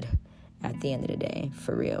so bad at the end of the day,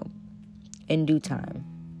 for real. In due time.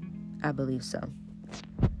 I believe so.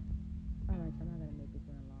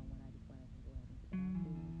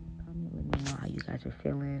 How you guys are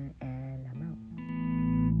feeling, and I'm out.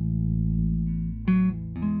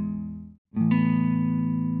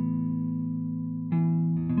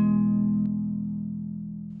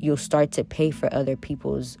 You'll start to pay for other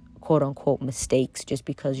people's quote unquote mistakes just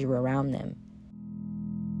because you're around them.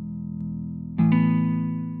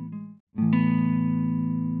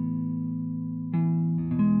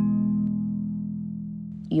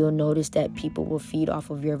 You'll notice that people will feed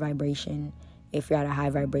off of your vibration. If you're at a high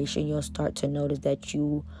vibration, you'll start to notice that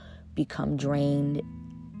you become drained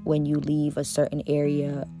when you leave a certain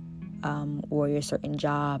area or your certain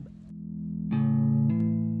job.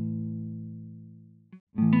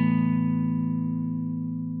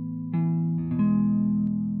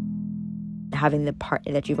 Having the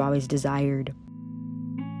partner that you've always desired.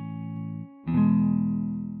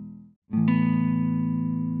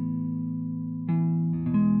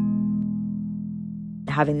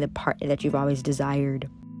 Having the partner that you've always desired.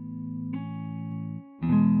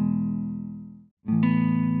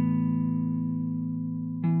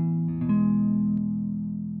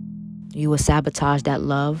 You will sabotage that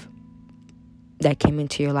love that came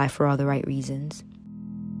into your life for all the right reasons.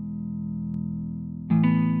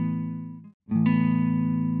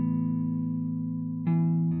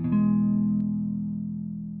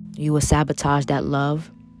 You will sabotage that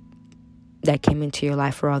love that came into your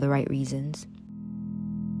life for all the right reasons.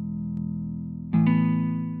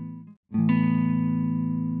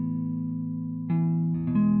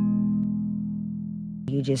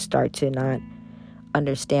 You just start to not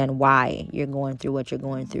understand why you're going through what you're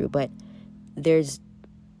going through. But there's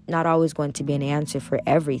not always going to be an answer for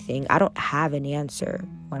everything. I don't have an answer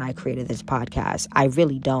when I created this podcast. I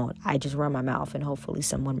really don't. I just run my mouth and hopefully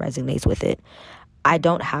someone resonates with it. I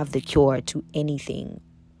don't have the cure to anything.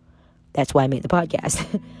 That's why I made the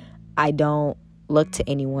podcast. I don't look to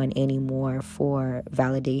anyone anymore for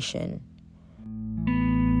validation.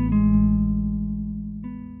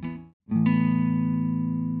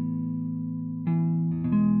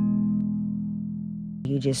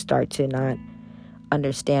 You just start to not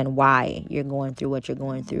understand why you're going through what you're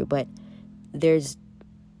going through. But there's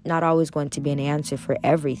not always going to be an answer for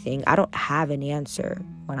everything. I don't have an answer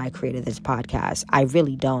when I created this podcast. I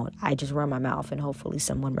really don't. I just run my mouth and hopefully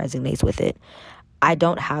someone resonates with it. I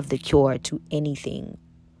don't have the cure to anything.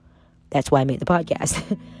 That's why I made the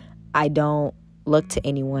podcast. I don't look to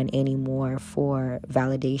anyone anymore for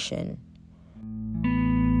validation.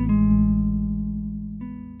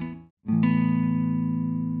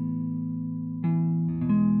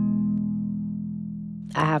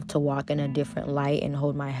 I have to walk in a different light and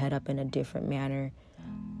hold my head up in a different manner.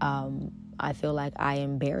 I feel like I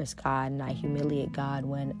embarrass God and I humiliate God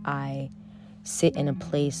when I sit in a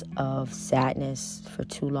place of sadness for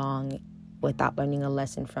too long without learning a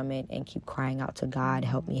lesson from it and keep crying out to God,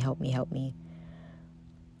 help me, help me, help me.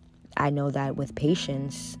 I know that with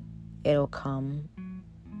patience, it'll come.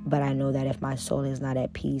 But I know that if my soul is not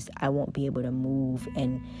at peace, I won't be able to move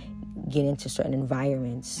and get into certain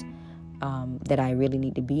environments that I really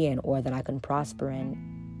need to be in or that I can prosper in.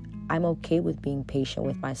 I'm okay with being patient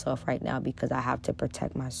with myself right now because I have to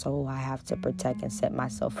protect my soul. I have to protect and set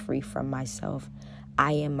myself free from myself.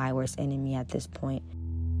 I am my worst enemy at this point.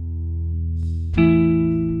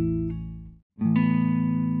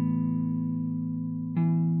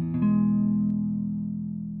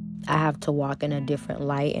 I have to walk in a different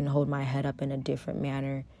light and hold my head up in a different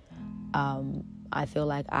manner. I feel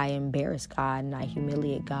like I embarrass God and I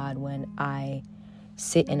humiliate God when I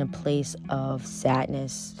sit in a place of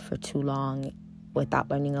sadness for too long without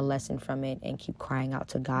learning a lesson from it and keep crying out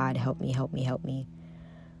to God, help me, help me, help me.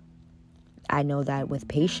 I know that with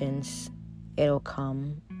patience, it'll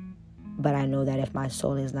come. But I know that if my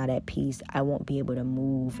soul is not at peace, I won't be able to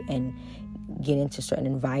move and get into certain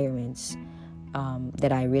environments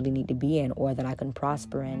that I really need to be in or that I can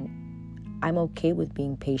prosper in. I'm okay with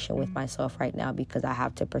being patient with myself right now because I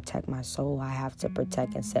have to protect my soul. I have to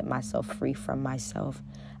protect and set myself free from myself.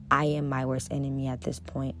 I am my worst enemy at this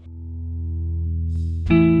point.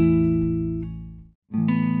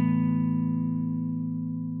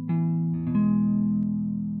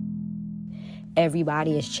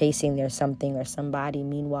 Everybody is chasing their something or somebody.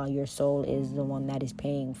 Meanwhile, your soul is the one that is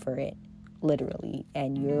paying for it, literally.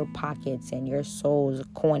 And your pockets and your soul's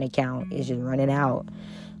coin account is just running out.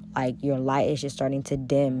 Like, your light is just starting to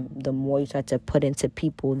dim the more you start to put into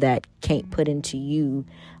people that can't put into you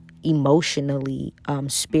emotionally,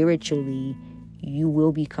 spiritually. You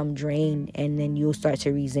will become drained, and then you'll start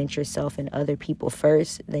to resent yourself and other people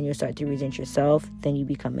first. Then you'll start to resent yourself. Then you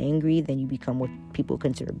become angry. Then you become what people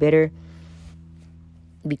consider bitter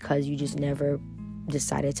because you just never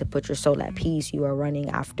decided to put your soul at peace. You are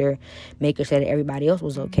running after making sure that everybody else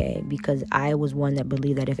was okay, because I was one that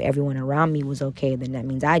believed that if everyone around me was okay, then that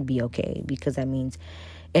means I'd be okay, because that means,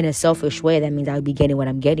 in a selfish way, that means I would be getting what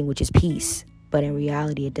I'm getting, which is peace. But in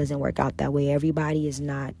reality, it doesn't work out that way. Everybody is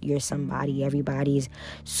not your somebody. Everybody's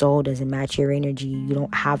soul doesn't match your energy. You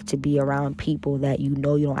don't have to be around people that you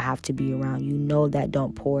don't have to be around. You know that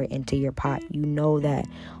don't pour into your pot. You know that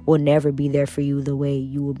will never be there for you the way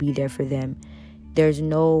you will be there for them. There's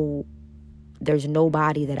nobody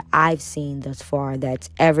that I've seen thus far that's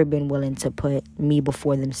ever been willing to put me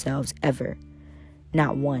before themselves, ever.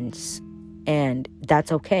 Not once. And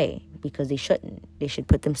that's okay, because they shouldn't. They should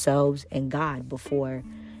put themselves and God before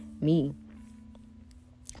me.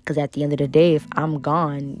 Because at the end of the day, if I'm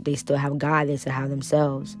gone, they still have God, they still have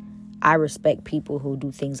themselves. I respect people who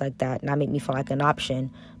do things like that, not make me feel like an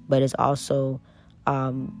option, but it's also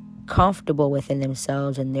comfortable within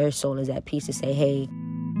themselves and their soul is at peace to say, hey,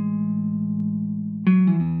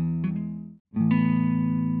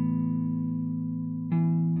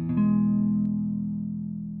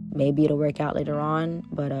 maybe it'll work out later on,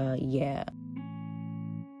 but yeah.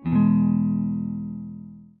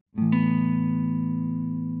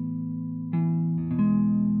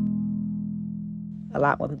 A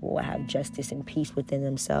lot more people will have justice and peace within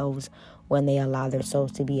themselves when they allow their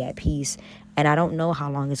souls to be at peace. And I don't know how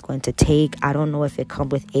long it's going to take. I don't know if it comes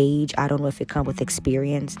with age. I don't know if it comes with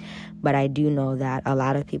experience. But I do know that a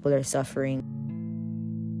lot of people are suffering.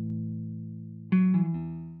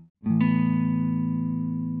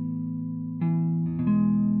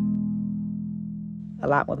 A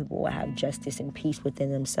lot more people will have justice and peace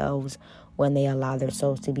within themselves when they allow their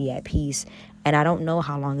souls to be at peace. And I don't know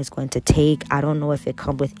how long it's going to take. I don't know if it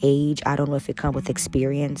comes with age. I don't know if it comes with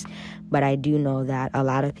experience. But I do know that a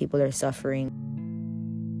lot of people are suffering.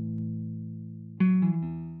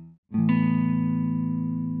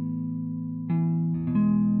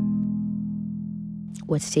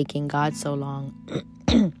 What's taking God so long?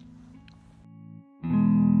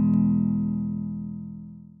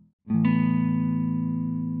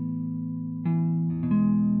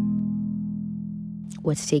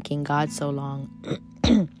 What's taking God so long?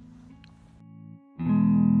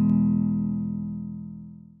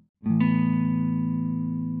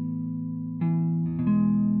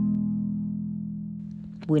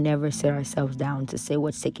 We never sit ourselves down to say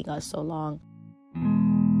what's taking us so long.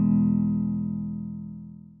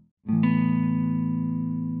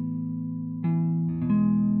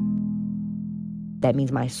 That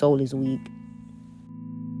means my soul is weak.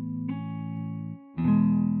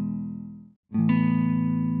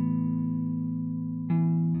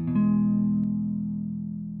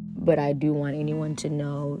 But I do want anyone to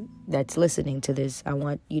know that's listening to this, I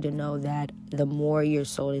want you to know that the more your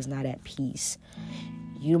soul is not at peace,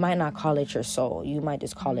 you might not call it your soul. You might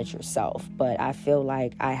just call it yourself. But I feel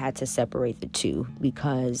like I had to separate the two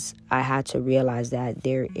because I had to realize that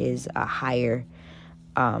there is a higher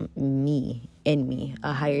me in me,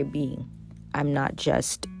 a higher being. I'm not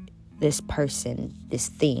just this person, this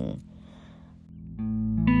thing.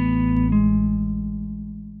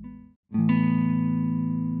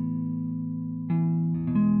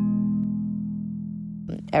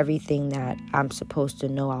 Everything that I'm supposed to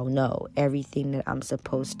know, I'll know. Everything that I'm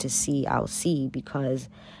supposed to see, I'll see, because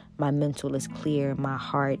my mental is clear. My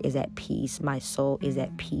heart is at peace. My soul is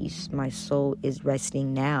at peace. My soul is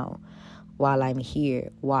resting now while I'm here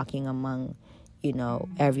walking among,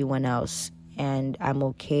 everyone else. And I'm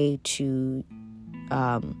okay to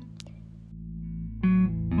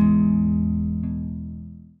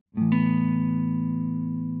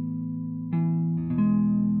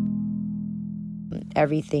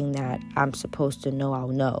everything that I'm supposed to know, I'll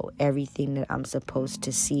know. Everything that I'm supposed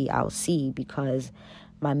to see, I'll see, because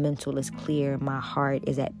my mental is clear. My heart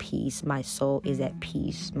is at peace. My soul is at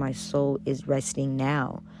peace. My soul is resting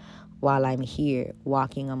now while I'm here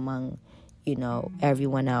walking among,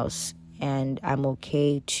 everyone else. And I'm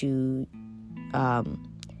okay to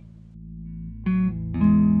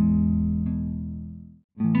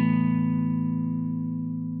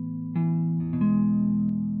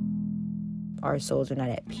our souls are not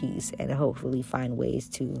at peace, and hopefully find ways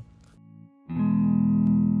to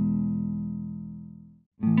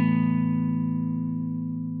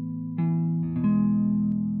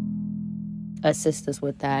assist us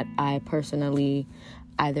with that. I personally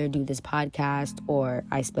either do this podcast or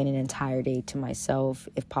I spend an entire day to myself,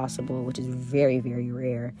 if possible, which is very, very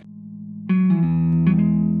rare.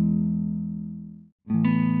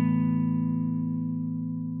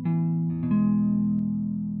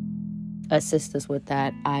 Assist us with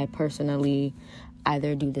that. I personally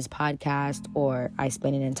either do this podcast or I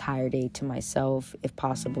spend an entire day to myself, if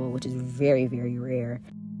possible, which is very, very rare.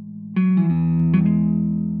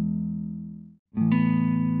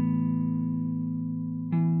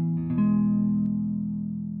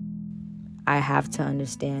 I have to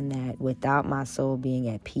understand that without my soul being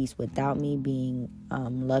at peace, without me being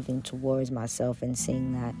loving towards myself and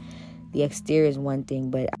seeing that the exterior is one thing,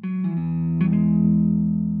 but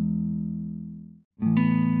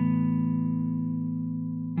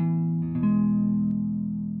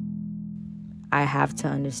I have to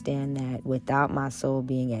understand that without my soul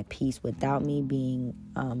being at peace, without me being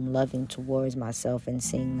loving towards myself and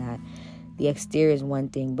seeing that the exterior is one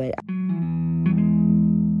thing, but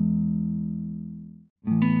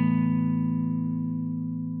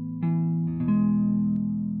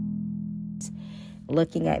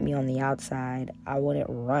looking at me on the outside, I wouldn't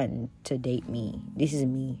run to date me. This is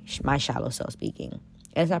me, my shallow self speaking.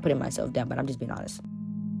 And it's not putting myself down, but I'm just being honest.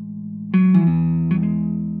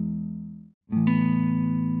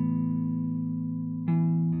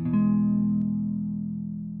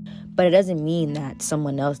 But it doesn't mean that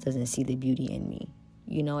someone else doesn't see the beauty in me.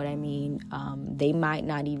 You know what I mean? They might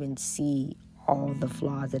not even see all the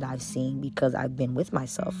flaws that I've seen because I've been with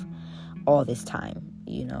myself all this time.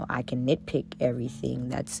 I can nitpick everything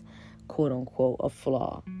that's quote unquote a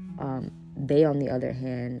flaw. They, on the other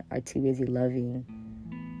hand, are too busy loving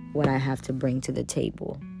what I have to bring to the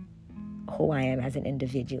table, who I am as an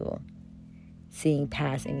individual, seeing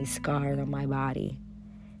past any scars on my body,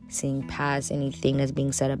 seeing past anything that's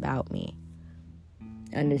being said about me.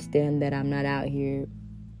 Understand that I'm not out here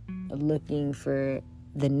looking for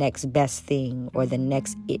the next best thing or the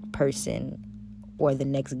next it person or the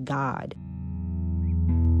next God.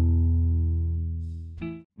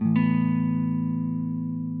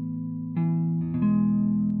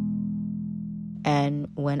 And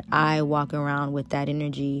when I walk around with that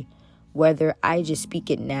energy, whether I just speak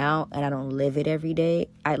it now and I don't live it every day,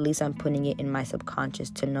 at least I'm putting it in my subconscious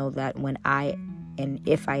to know that when and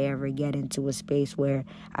if I ever get into a space where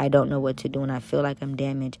I don't know what to do and I feel like I'm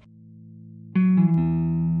damaged,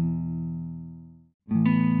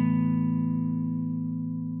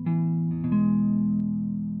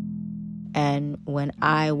 and when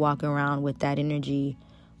I walk around with that energy,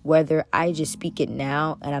 whether I just speak it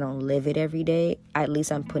now and I don't live it every day, at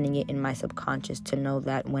least I'm putting it in my subconscious to know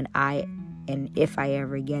that when and if I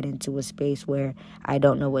ever get into a space where I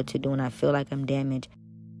don't know what to do and I feel like I'm damaged,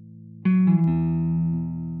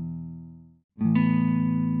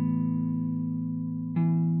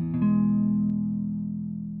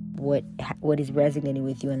 what is resonating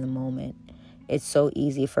with you in the moment. It's so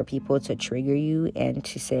easy for people to trigger you and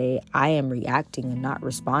to say, I am reacting and not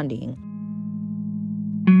responding.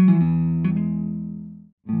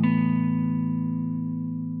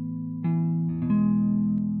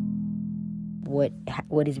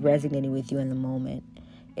 What is resonating with you in the moment.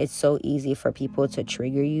 It's so easy for people to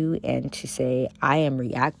trigger you and to say, I am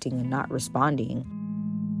reacting and not responding.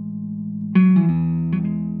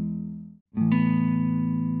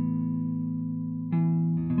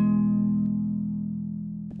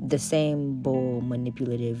 the same bull,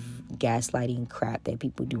 manipulative, gaslighting crap that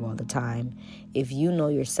people do all the time. If you know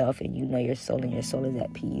yourself and you know your soul and your soul is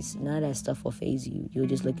at peace, none of that stuff will faze you. You'll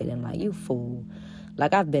just look at them like, you fool.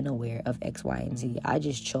 Like, I've been aware of X, Y, and Z. I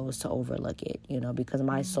just chose to overlook it, because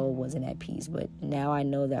my soul wasn't at peace. But now I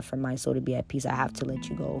know that for my soul to be at peace, I have to let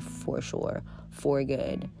you go for sure, for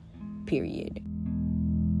good, period.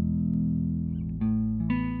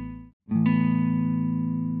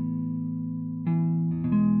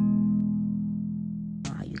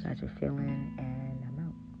 How you guys are feeling, and